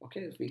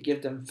 Okay, we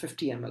give them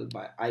 50 ml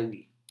by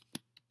IV.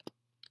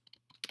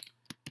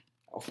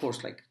 Of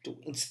course, like to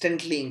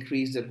instantly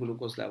increase their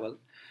glucose level.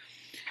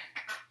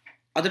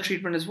 Other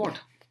treatment is what?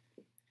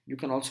 You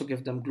can also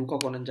give them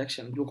glucagon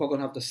injection. Glucagon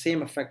have the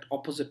same effect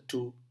opposite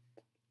to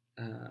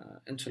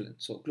insulin.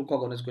 So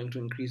glucagon is going to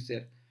increase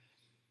their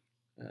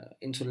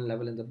insulin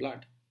level in the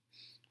blood.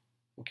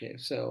 Okay,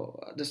 so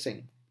this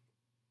thing.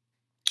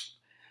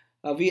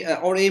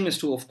 Our aim is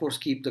to, of course,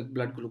 keep the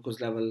blood glucose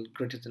level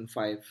greater than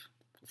 5,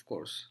 of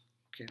course.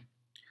 Okay.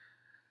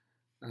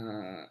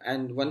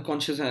 And when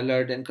conscious and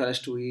alert,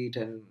 encouraged to eat,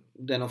 and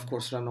then of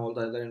course run all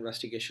the other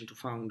investigation to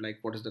find like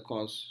what is the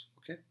cause.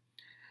 Okay,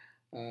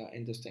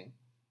 in this thing.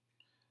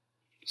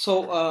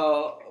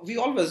 So we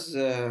always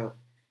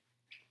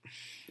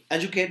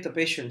educate the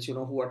patients,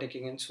 who are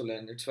taking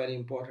insulin. It's very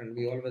important.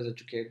 We always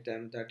educate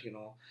them that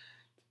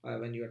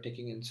when you are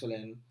taking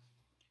insulin,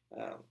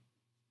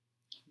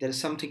 there is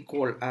something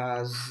called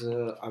as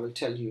I will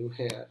tell you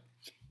here.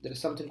 There is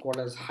something called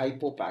as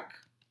hypopac.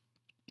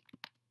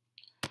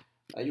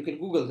 You can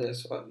Google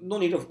this. No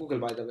need of Google,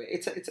 by the way.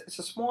 It's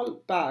a small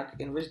pack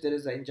in which there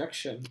is an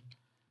injection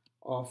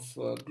of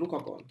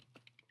glucagon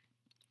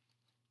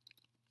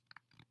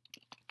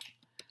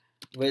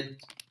with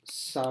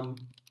some,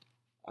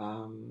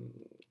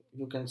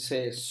 you can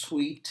say,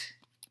 sweet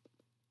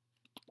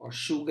or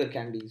sugar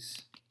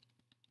candies.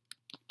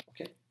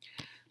 Okay.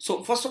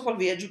 So first of all,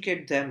 we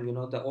educate them,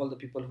 all the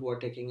people who are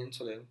taking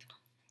insulin,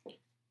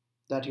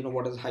 that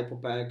what is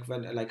hypopac,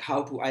 when, like,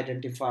 how to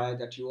identify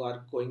that you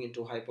are going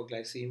into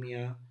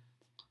hypoglycemia.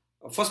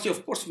 Firstly,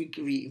 of course,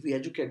 we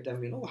educate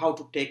them, how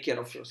to take care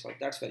of yourself.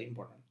 That's very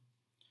important.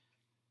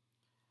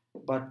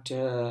 But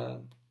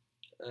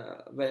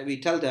when we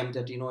tell them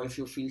that if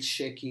you feel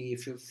shaky,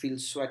 if you feel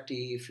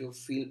sweaty, if you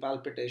feel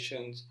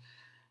palpitations,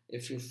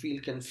 if you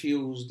feel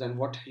confused, then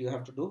what you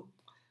have to do?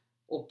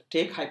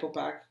 Take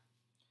hypopac,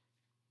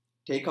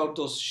 take out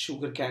those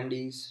sugar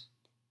candies,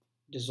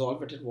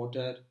 dissolve it in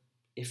water.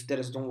 If there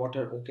is no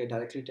water, okay,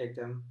 directly take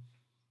them.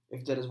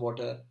 If there is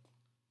water,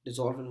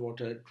 dissolve in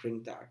water,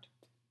 drink that.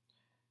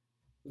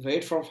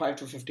 Wait from 5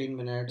 to 15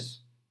 minutes.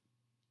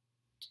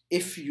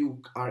 If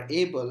you are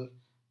able,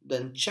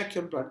 then check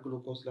your blood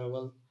glucose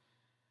level.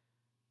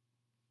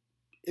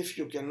 If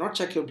you cannot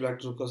check your blood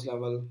glucose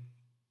level,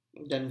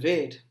 then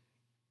wait.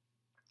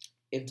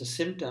 If the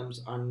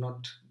symptoms are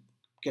not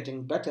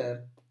getting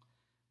better,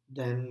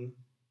 then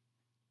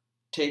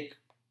take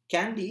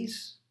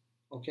candies,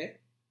 okay,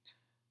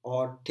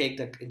 or take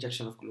the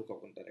injection of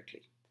glucagon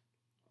directly,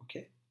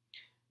 okay,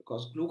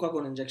 because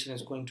glucagon injection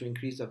is going to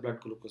increase the blood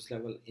glucose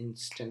level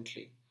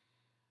instantly,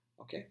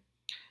 okay.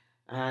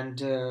 And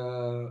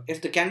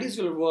if the candies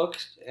will work,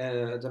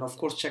 then of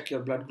course check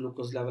your blood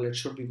glucose level. It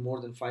should be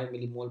more than 5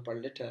 millimole per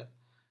liter,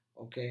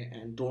 okay.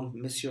 And don't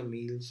miss your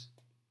meals.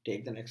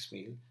 Take the next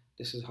meal.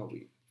 This is how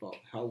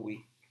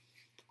we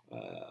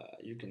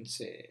you can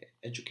say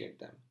educate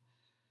them.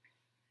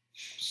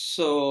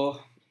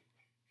 So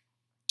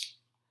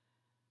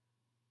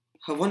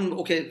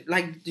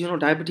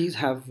diabetes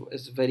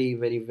is very,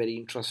 very, very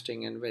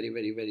interesting and very,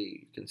 very,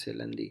 very, you can say,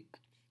 lengthy.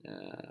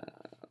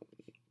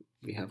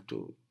 We have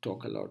to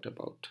talk a lot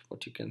about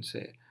what you can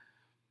say.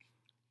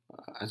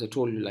 As I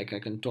told you, like, I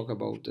can talk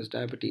about this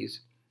diabetes.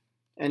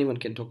 Anyone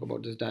can talk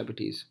about this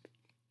diabetes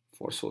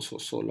for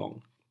so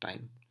long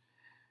time,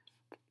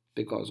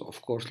 because of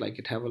course, like,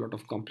 it have a lot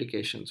of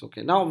complications.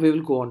 Okay, now we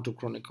will go on to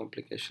chronic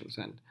complications,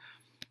 and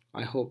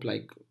I hope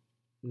like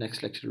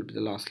next lecture will be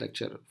the last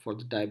lecture for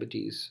the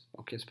diabetes,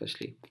 okay,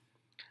 especially.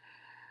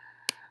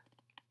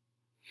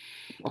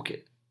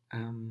 Okay.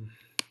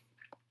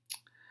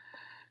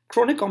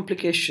 Chronic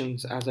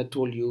complications, as I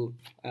told you,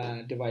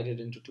 divided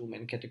into two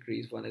main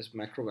categories. One is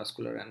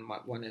macrovascular and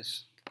one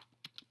is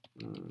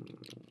um,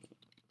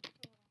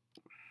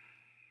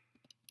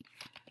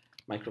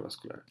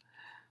 microvascular.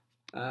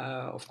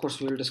 Of course,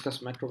 we will discuss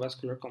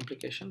macrovascular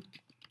complications.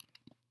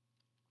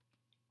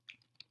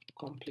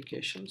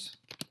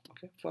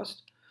 Okay,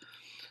 first.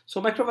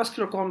 So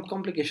macrovascular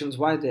complications,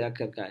 why they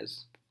occur,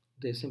 guys?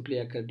 They simply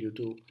occur due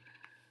to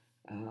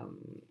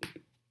um,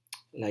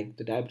 like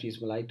the diabetes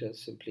mellitus.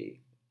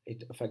 Simply,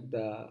 it affect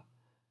the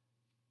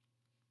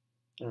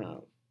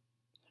uh,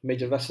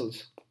 major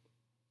vessels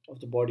of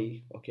the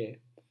body. Okay,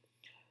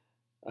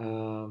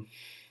 um,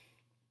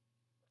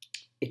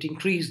 it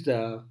increased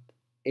the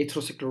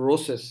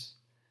atherosclerosis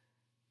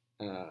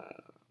uh,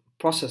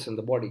 process in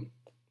the body,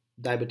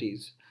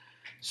 diabetes.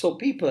 So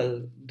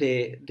people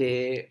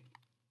they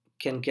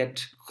can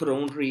get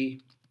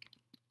coronary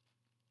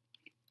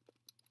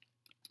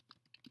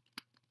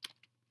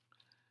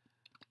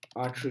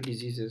artery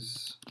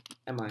diseases,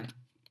 MI.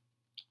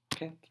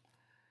 Okay.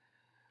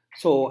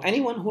 So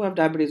anyone who have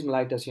diabetes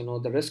mellitus,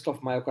 the risk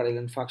of myocardial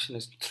infarction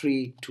is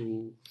 3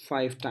 to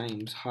 5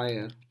 times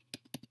higher,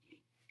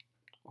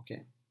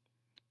 okay,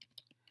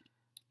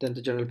 than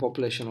the general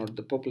population or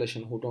the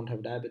population who don't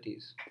have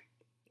diabetes.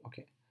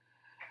 Okay.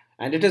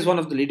 And it is one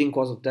of the leading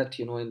cause of death,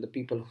 in the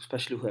people,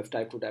 especially who have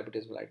type 2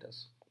 diabetes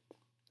mellitus.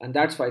 And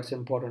that's why it's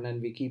important,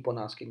 and we keep on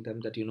asking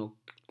them that,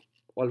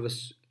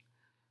 always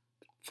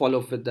follow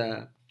up with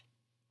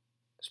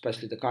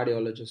especially the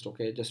cardiologist,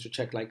 okay, just to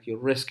check like your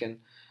risk. And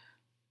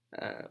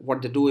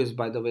what they do is,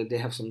 by the way, they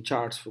have some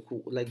charts for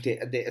who, like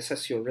they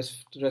assess your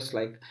risk,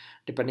 like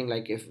depending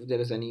like if there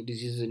is any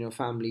diseases in your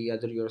family,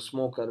 either you're a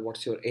smoker,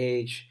 what's your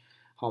age,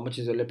 how much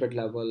is your lipid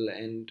level,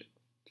 and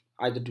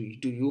either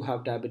do you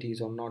have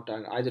diabetes or not,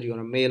 and either you're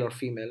a male or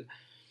female.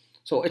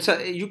 So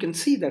you can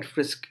see that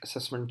risk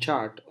assessment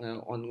chart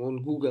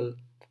on Google.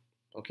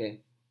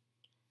 Okay,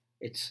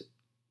 it's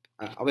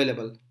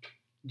available.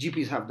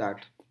 GPs have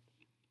that.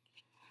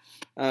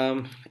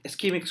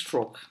 Ischemic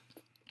stroke.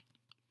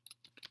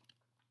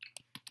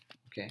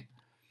 Okay,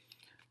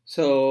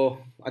 so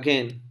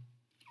again,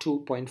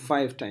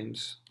 2.5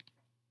 times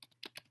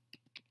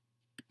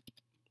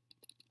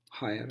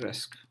higher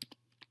risk.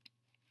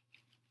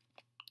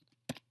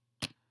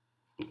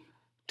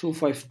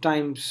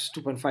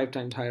 2.5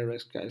 times higher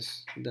risk,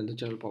 guys, than the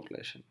general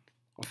population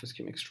of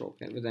ischemic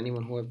stroke, and with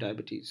anyone who have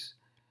diabetes.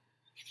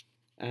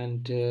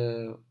 And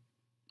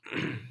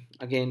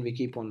again, we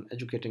keep on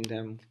educating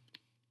them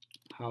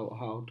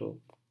how to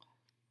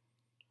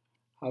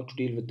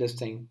deal with this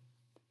thing.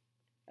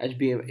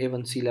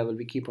 HbA1c level,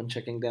 we keep on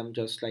checking them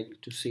just like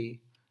to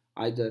see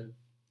either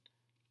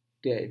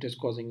it is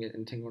causing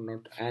anything or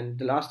not. And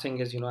the last thing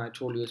is, I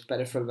told you, is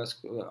peripheral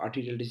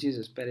arterial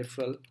diseases,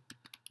 peripheral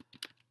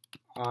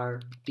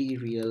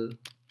arterial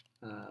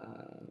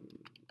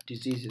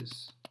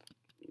diseases.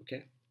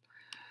 Okay.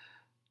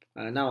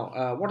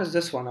 Now, what is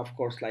this one? Of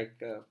course,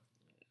 like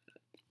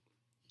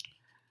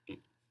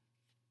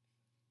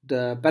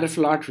the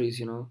peripheral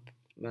arteries,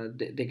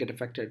 they get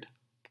affected,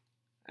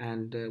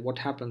 and what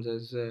happens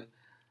is there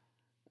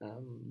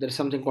is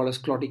something called as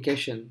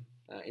claudication.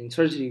 In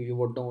surgery, you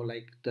would know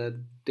like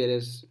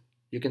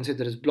you can say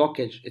there is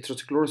blockage,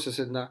 atherosclerosis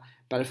in the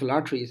peripheral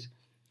arteries,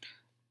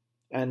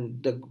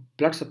 and the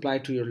blood supply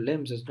to your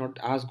limbs is not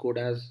as good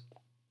as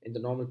in the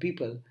normal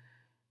people.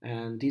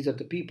 And these are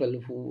the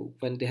people who,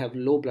 when they have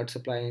low blood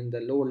supply in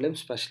the lower limbs,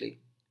 especially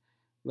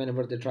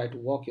whenever they try to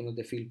walk,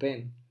 they feel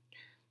pain.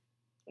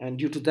 And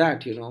due to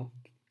that,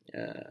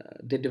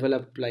 they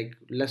develop like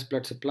less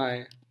blood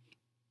supply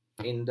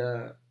in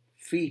the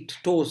feet,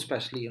 toes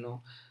especially,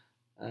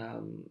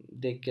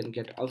 they can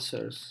get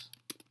ulcers.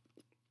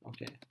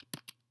 Okay,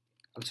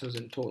 ulcers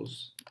in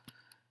toes,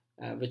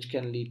 which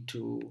can lead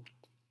to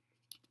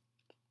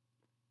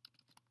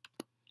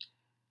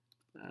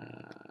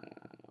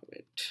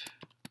wait,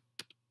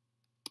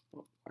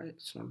 oh, why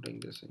it's not doing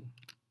this thing.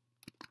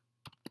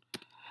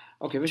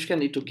 Okay, which can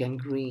lead to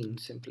gangrene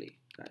simply,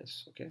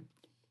 guys. Okay,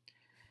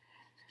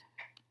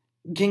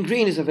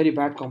 gangrene is a very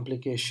bad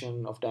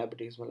complication of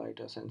diabetes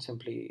mellitus, and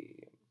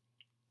simply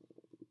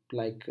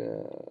like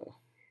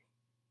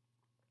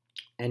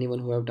anyone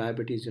who have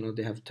diabetes,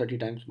 they have 30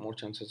 times more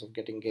chances of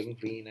getting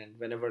gangrene. And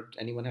whenever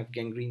anyone have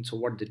gangrene, so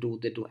what they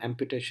do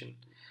amputation.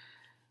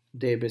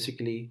 They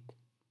basically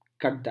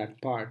cut that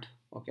part.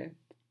 Okay,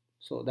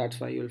 so that's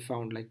why you'll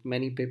found like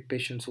many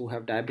patients who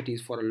have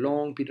diabetes for a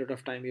long period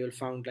of time, you'll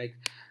found like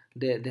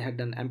they had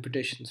done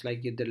amputations,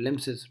 like their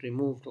limbs is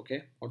removed,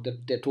 okay, or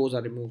their toes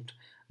are removed.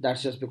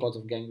 That's just because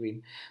of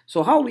gangrene.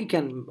 So how we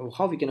can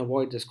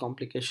avoid this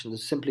complication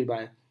is simply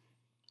by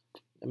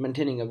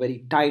maintaining a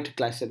very tight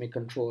glycemic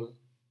control,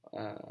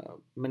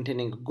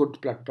 maintaining good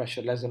blood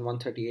pressure less than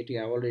 130/80.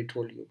 I already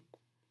told you,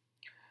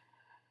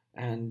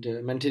 and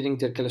maintaining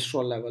their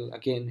cholesterol level.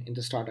 Again, in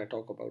the start I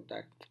talk about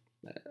that.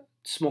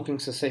 Smoking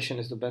cessation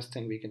is the best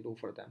thing we can do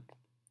for them.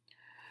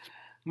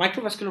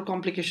 Microvascular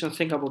complications,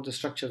 think about the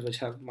structures which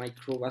have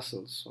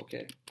microvessels.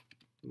 Okay,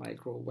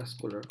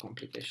 microvascular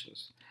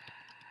complications.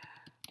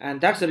 And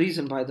that's the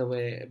reason, by the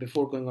way,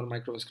 before going on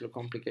microvascular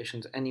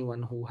complications,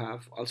 anyone who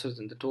have ulcers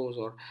in the toes,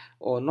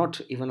 or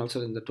not even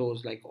ulcers in the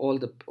toes, like all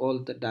the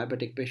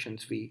diabetic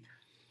patients, we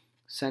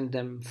send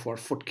them for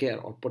foot care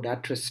or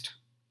podiatrist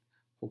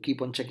who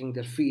keep on checking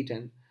their feet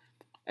and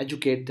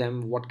educate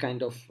them what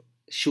kind of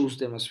shoes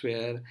they must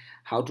wear,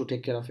 how to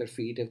take care of your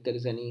feet, if there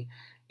is any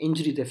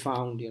injury they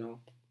found,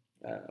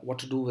 what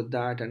to do with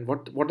that, and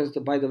what is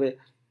the, by the way,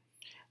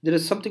 there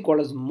is something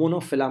called as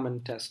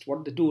monofilament test.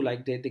 What they do,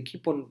 like they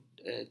keep on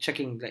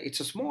checking, like it's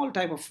a small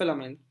type of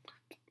filament.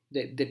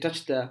 They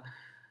touch the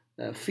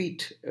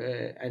feet,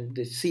 and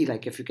they see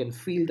like if you can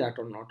feel that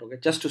or not, okay,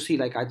 just to see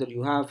like either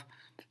you have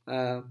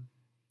uh,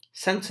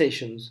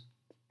 sensations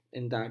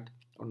in that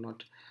or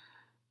not.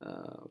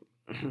 uh,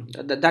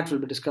 that will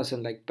be discussed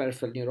in like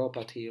peripheral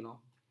neuropathy.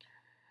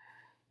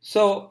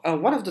 So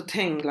one of the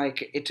thing,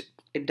 like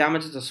it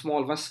damages the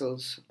small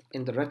vessels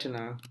in the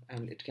retina,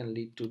 and it can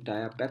lead to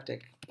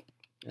diabetic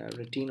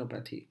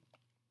retinopathy.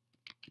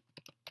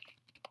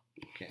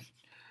 Okay.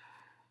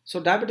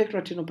 So diabetic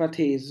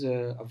retinopathy is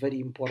a very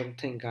important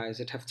thing, guys.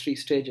 It have three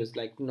stages,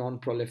 like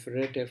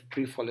non-proliferative,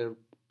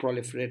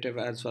 proliferative,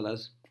 as well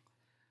as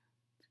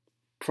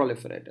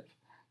proliferative.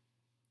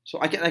 So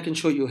I can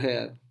show you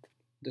here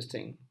this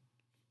thing.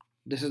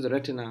 This is the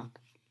retina,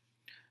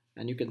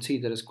 and you can see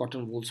there is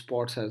cotton wool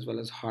spots as well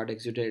as hard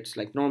exudates.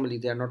 Like normally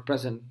they are not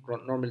present.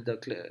 Normally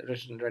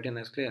the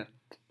retina is clear.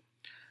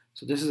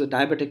 So this is a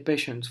diabetic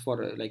patients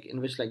for like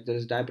in which like there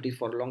is diabetes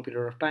for a long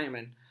period of time,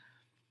 and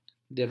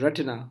their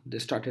retina, they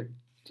started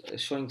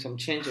showing some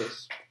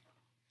changes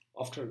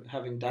after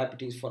having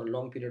diabetes for a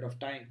long period of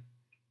time.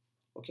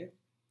 Okay,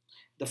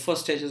 the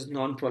first stage is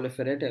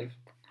non-proliferative.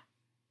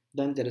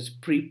 Then there is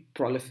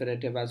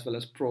pre-proliferative as well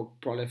as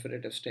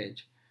pro-proliferative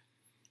stage.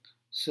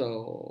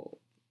 So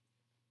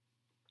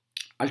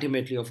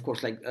ultimately, of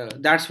course, like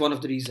that's one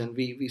of the reason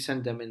we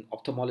send them in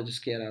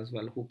ophthalmologist care as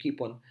well, who keep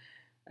on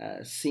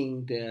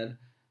seeing their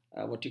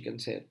what you can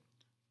say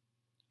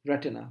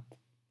retina.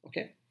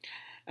 Okay.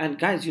 And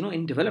guys,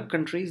 in developed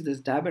countries, this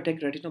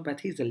diabetic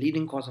retinopathy is the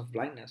leading cause of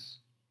blindness,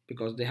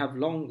 because they have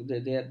long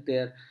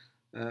their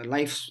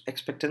life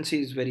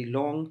expectancy is very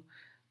long,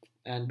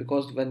 and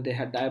because when they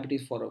had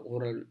diabetes for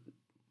over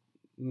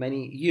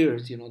many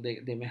years,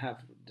 they may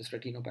have this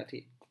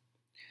retinopathy.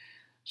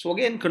 So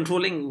again,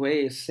 controlling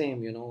way is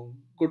same,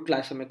 good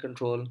glycemic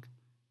control,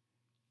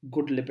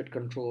 good lipid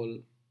control,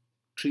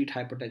 treat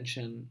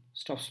hypertension,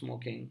 stop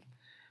smoking,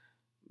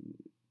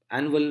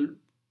 annual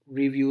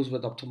reviews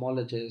with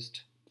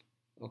ophthalmologist.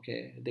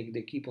 Okay,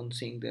 they keep on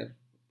seeing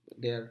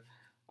their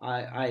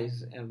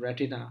eyes and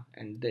retina,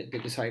 and they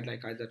decide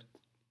like either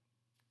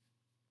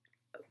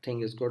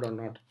thing is good or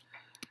not.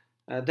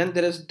 Then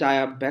there is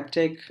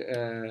diabetic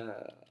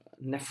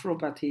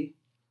nephropathy.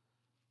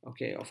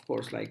 Okay, of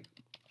course, like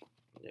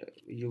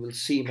you will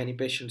see many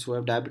patients who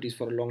have diabetes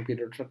for a long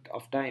period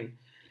of time.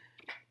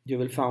 You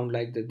will found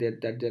like that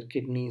their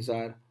kidneys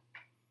are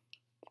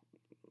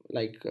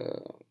like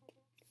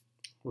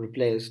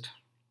replaced.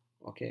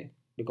 Okay,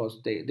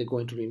 because they go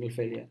into renal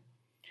failure.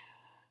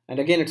 And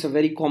again, it's a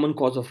very common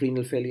cause of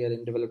renal failure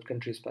in developed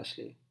countries,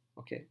 especially.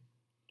 Okay,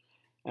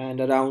 and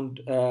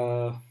around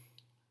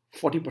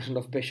 40%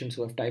 of patients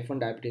who have type 1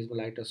 diabetes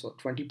mellitus, or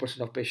 20%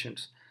 of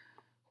patients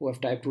who have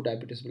type 2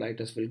 diabetes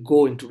mellitus will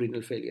go into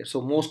renal failure.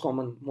 So more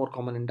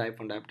common in type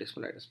 1 diabetes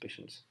mellitus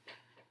patients.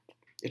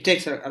 It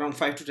takes around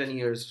 5 to 10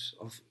 years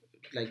of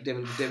like they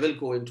will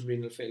go into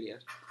renal failure.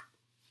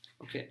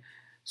 Okay.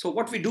 So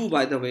what we do,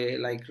 by the way,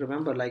 like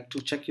remember, like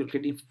to check your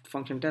kidney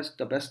function test,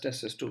 the best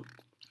test is to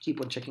keep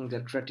on checking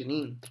their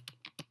creatinine.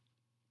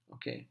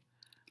 Okay.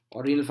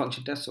 Or renal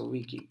function test. So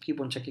we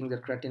keep on checking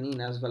their creatinine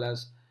as well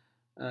as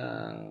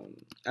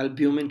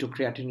albumin to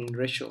creatinine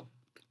ratio,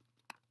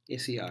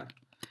 ACR.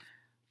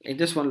 In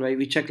this one way,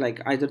 we check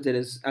like either there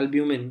is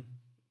albumin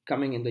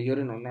coming in the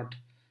urine or not,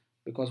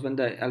 because when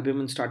the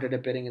albumin started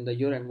appearing in the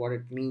urine, what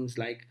it means,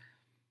 like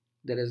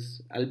there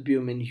is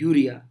albumin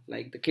urea,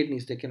 like the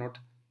kidneys, they cannot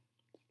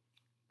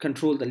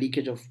control the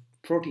leakage of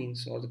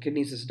proteins, or the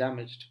kidneys is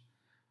damaged.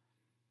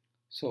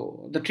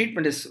 So the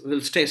treatment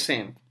will stay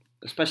same.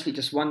 Especially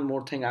just one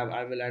more thing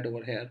I will add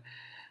over here.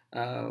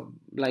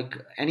 Like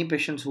any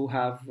patients who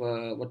have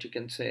what you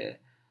can say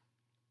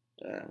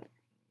uh,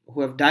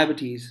 who have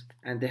diabetes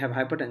and they have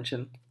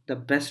hypertension, the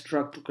best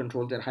drug to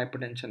control their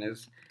hypertension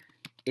is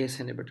ACE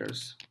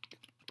inhibitors,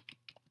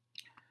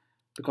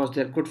 because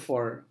they're good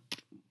for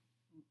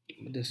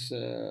this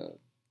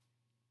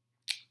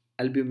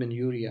albumin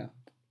urea.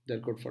 They're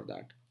good for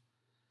that.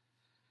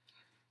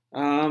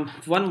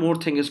 One more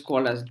thing is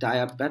called as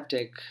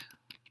diabetic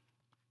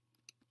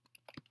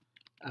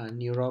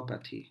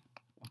neuropathy.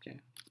 Okay,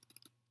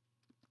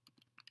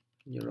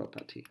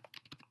 neuropathy.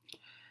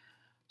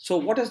 So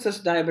what is this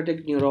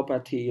diabetic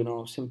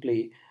neuropathy?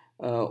 Simply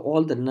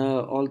all the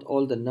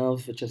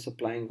nerves which are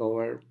supplying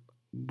our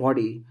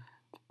body,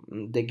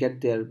 they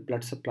get their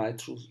blood supply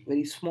through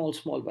very small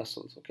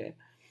vessels. Okay,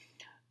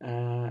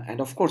 and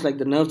of course, like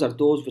the nerves are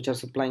those which are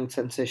supplying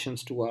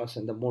sensations to us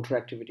and the motor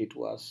activity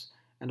to us,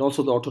 and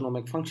also the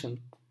autonomic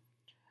function.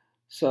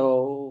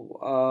 So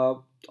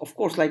of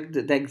course, like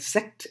the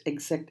exact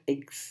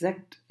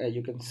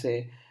you can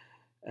say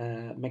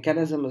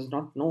mechanism is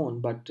not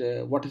known, but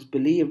what is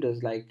believed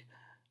is like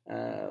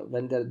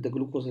when the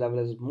glucose level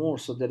is more,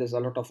 so there is a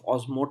lot of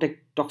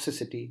osmotic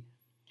toxicity.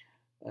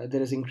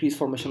 There is increased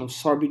formation of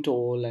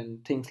sorbitol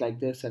and things like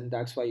this, and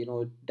that's why it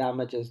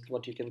damages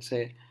what you can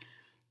say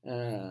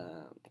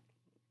uh,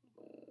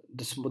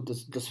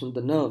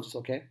 the nerves.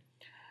 Okay,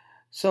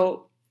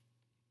 so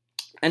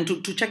and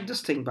to check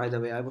this thing, by the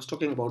way, I was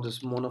talking about this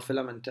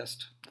monofilament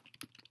test.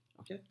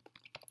 Okay,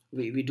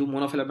 we do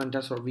monofilament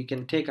test, or we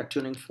can take a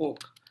tuning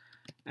fork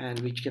and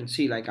we can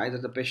see like either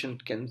the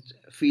patient can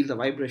feel the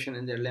vibration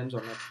in their limbs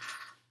or not,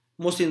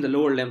 mostly in the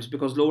lower limbs,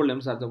 because lower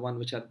limbs are the one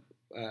which are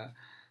uh,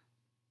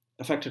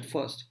 affected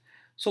first.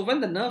 So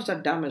when the nerves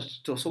are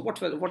damaged, so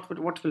what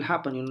will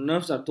happen?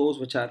 Nerves are those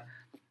which are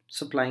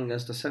supplying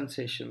us the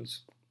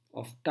sensations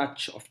of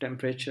touch, of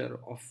temperature,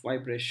 of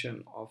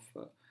vibration, of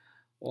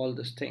all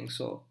these things.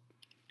 So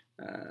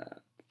uh,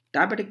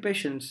 diabetic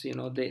patients,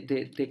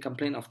 they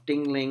complain of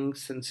tingling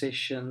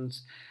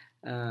sensations,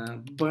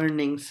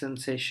 burning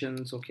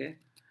sensations, okay,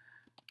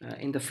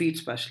 in the feet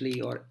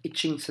especially, or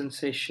itching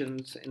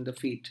sensations in the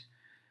feet.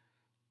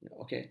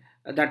 Okay,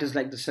 that is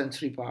like the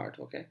sensory part.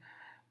 Okay,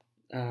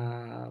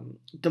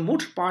 the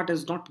motor part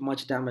is not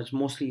much damaged.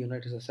 Mostly,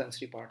 it is a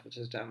sensory part which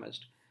is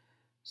damaged.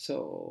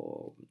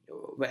 So,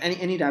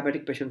 any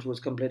diabetic patient who is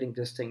complaining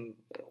this thing,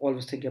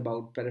 always think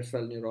about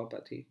peripheral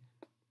neuropathy.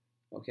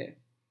 Okay,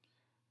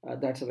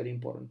 that's a very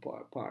important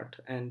part.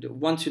 And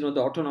once the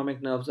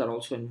autonomic nerves are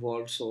also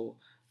involved, so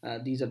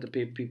these are the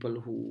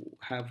people who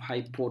have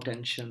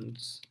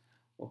hypotensions.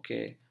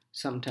 Okay,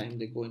 sometimes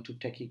they go into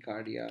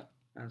tachycardia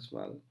as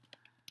well.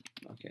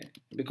 Okay,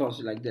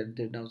 because like their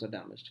nerves are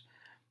damaged,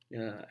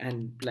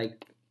 and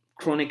like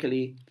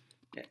chronically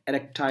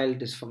erectile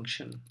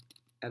dysfunction,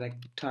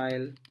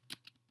 erectile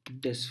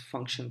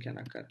dysfunction can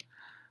occur.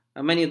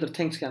 Many other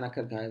things can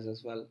occur, guys,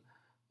 as well.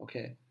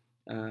 Okay.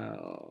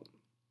 Uh,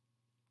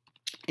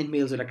 in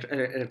males,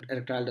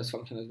 erectile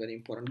dysfunction is very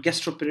important.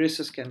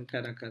 Gastroparesis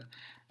can occur.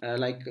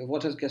 Like,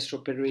 what is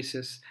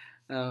gastroparesis?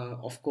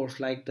 Of course,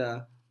 like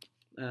the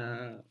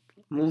uh,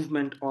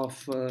 movement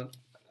of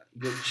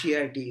your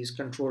GIT is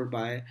controlled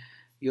by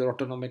your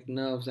autonomic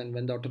nerves, and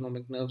when the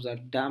autonomic nerves are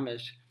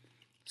damaged,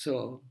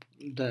 so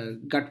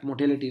the gut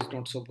motility is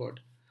not so good.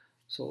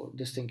 So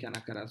this thing can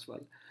occur as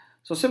well.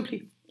 So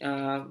simply,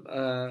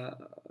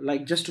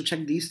 like just to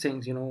check these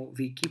things,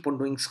 we keep on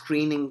doing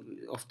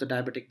screening of the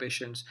diabetic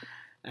patients.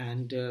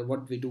 And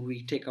what we do,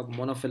 we take a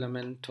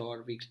monofilament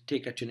or we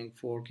take a tuning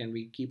fork, and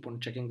we keep on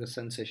checking the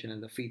sensation in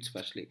the feet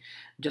especially,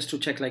 just to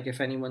check like if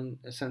anyone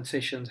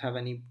sensations have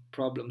any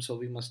problem, so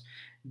we must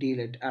deal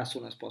it as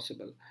soon as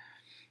possible.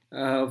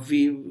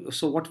 We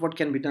So what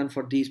can be done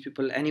for these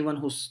people? Anyone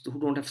who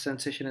don't have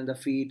sensation in the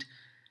feet,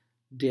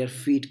 their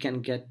feet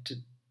can get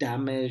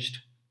damaged.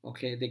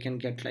 Okay, they can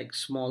get like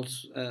small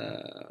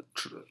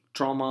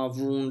trauma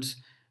wounds,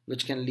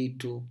 which can lead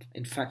to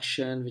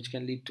infection, which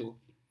can lead to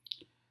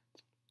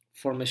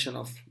formation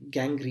of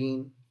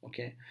gangrene.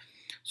 Okay,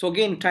 so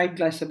again, tight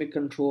glycemic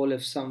control.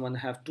 If someone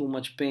have too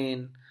much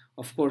pain,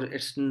 of course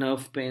it's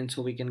nerve pain,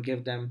 so we can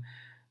give them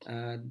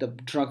the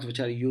drugs which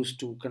are used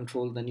to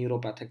control the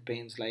neuropathic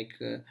pains, like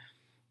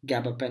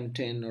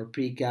gabapentin or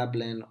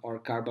pregabalin or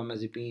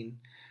carbamazepine.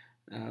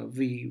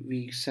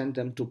 We send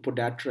them to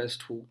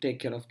podiatrists who take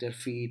care of their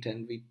feet,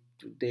 and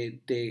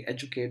they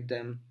educate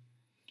them.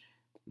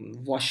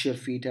 Wash your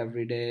feet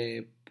every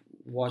day.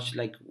 Wash,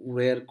 like,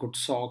 wear good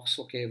socks.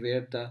 Okay,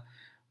 wear the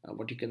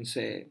what you can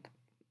say,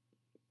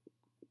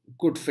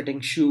 good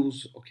fitting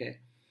shoes. Okay,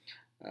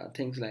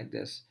 things like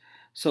this.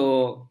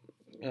 So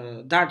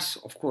that's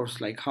of course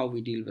like how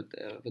we deal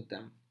with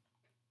them.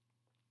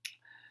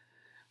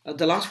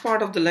 The last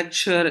part of the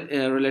lecture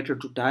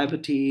related to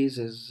diabetes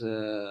is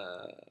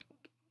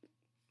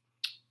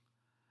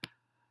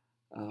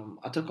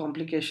other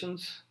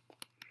complications.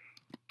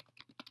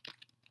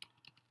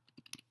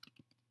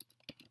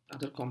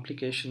 Other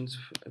complications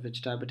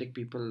which diabetic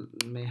people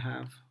may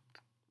have.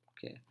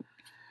 Okay.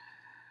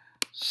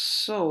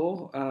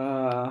 So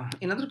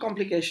in other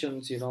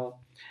complications,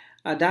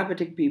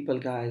 diabetic people,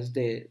 guys,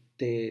 they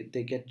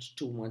get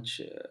too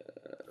much.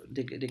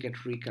 They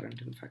get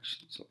recurrent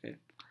infections. Okay,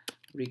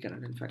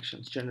 recurrent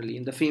infections generally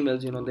in the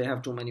females. They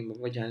have too many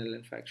vaginal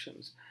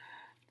infections,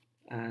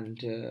 and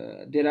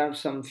there are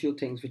some few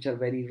things which are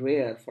very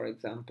rare. For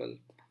example,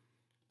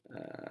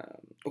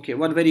 okay,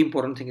 one very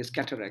important thing is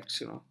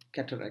cataracts.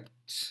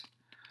 Cataracts.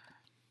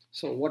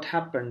 So what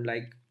happened,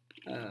 like,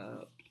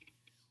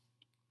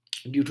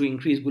 due to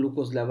increased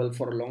glucose level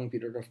for a long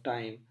period of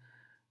time,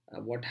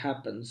 what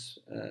happens,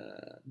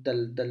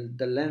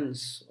 the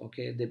lens,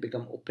 okay, they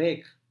become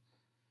opaque,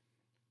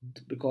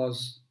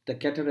 because the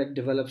cataract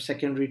develops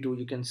secondary to,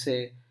 you can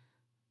say,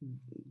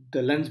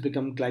 the lens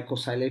become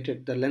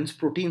glycosylated, the lens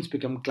proteins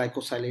become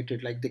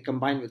glycosylated, like they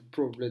combine with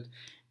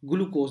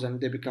glucose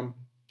and they become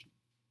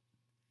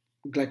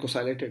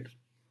glycosylated.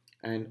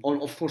 And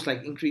all, of course,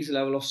 like increased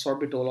level of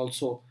sorbitol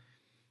also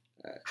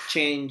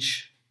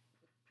change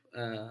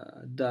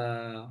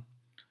the,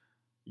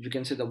 you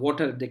can say, the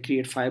water, they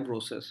create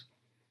fibrosis.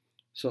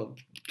 So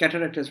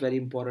cataract is very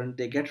important.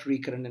 They get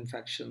recurrent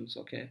infections,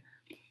 okay,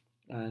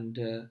 and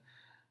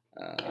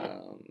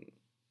um,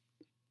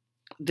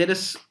 there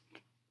is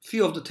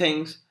few of the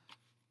things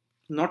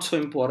not so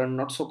important,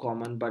 not so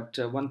common, but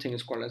one thing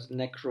is called as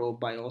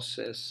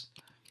necrobiosis,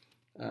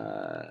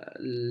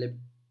 lip,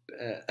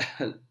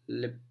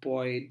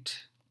 lipoid,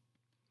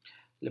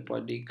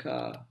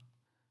 lipoidica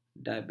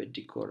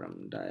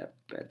diabeticorum.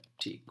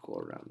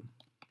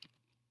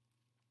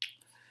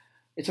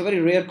 It's a very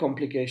rare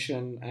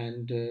complication,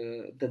 and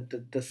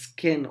the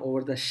skin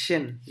over the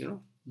shin,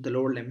 the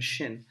lower limb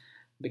shin,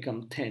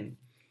 become thin.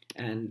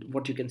 And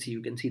what you can see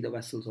the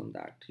vessels on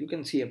that. You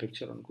can see a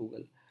picture on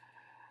Google.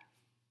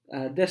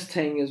 This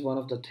thing is one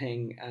of the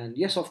thing, and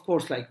yes, of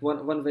course, like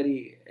one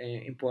very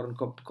important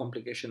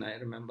complication I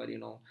remember,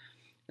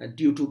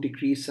 due to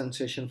decreased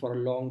sensation for a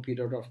long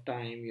period of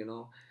time,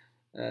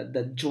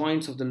 the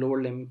joints of the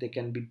lower limb, they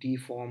can be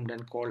deformed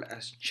and called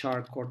as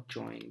Charcot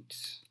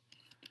joints.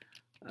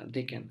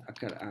 They can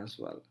occur as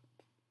well.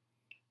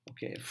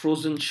 Okay,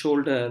 frozen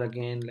shoulder,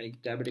 again,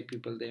 like diabetic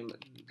people, they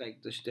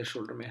like their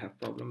shoulder may have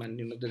problem,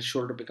 and their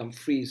shoulder become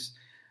freeze.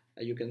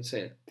 You can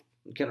say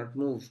cannot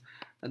move.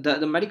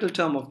 The medical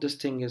term of this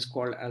thing is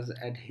called as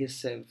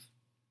adhesive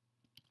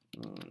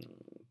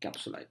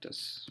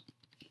capsulitis.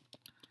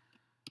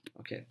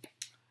 Okay,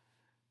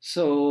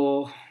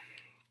 so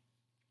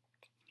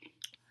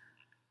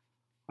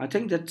I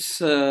think that's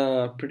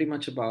pretty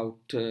much about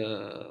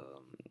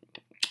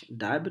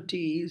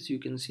diabetes. You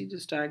can see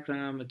this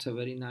diagram. It's a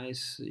very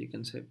nice, you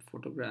can say,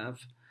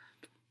 photograph.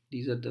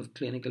 These are the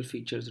clinical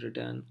features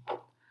written.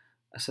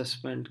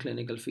 Assessment,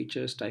 clinical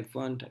features, type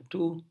 1, type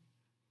 2.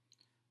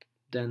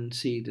 Then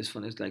see, this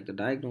one is like the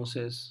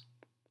diagnosis.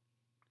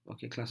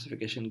 Okay,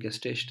 classification,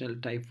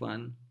 gestational, type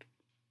 1,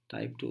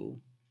 type 2,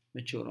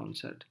 mature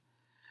onset.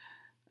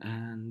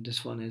 And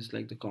this one is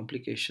like the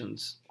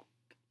complications,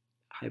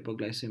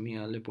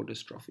 hypoglycemia,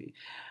 lipodystrophy.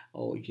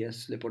 Oh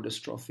yes,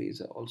 lipodystrophy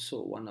is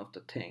also one of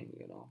the thing,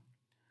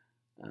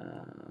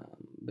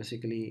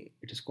 basically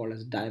it is called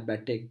as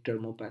diabetic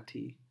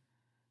dermopathy,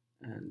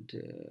 and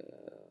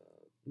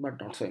but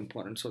not so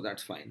important, so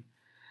that's fine.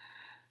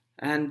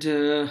 And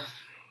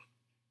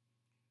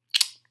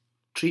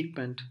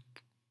treatment,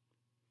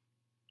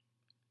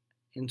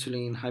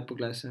 insulin,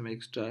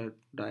 hypoglycemics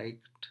diet,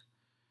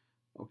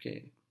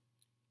 okay,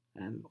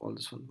 and all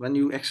this one. When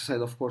you exercise,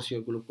 of course,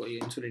 your glucose,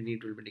 your insulin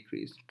need will be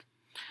decreased.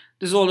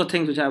 This is all the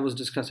things which I was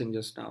discussing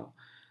just now.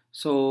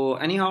 So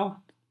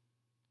anyhow,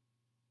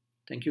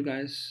 thank you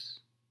guys.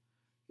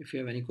 If you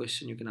have any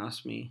question, you can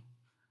ask me,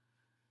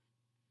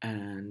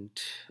 and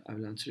I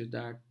will answer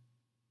that.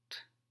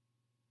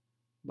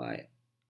 Bye.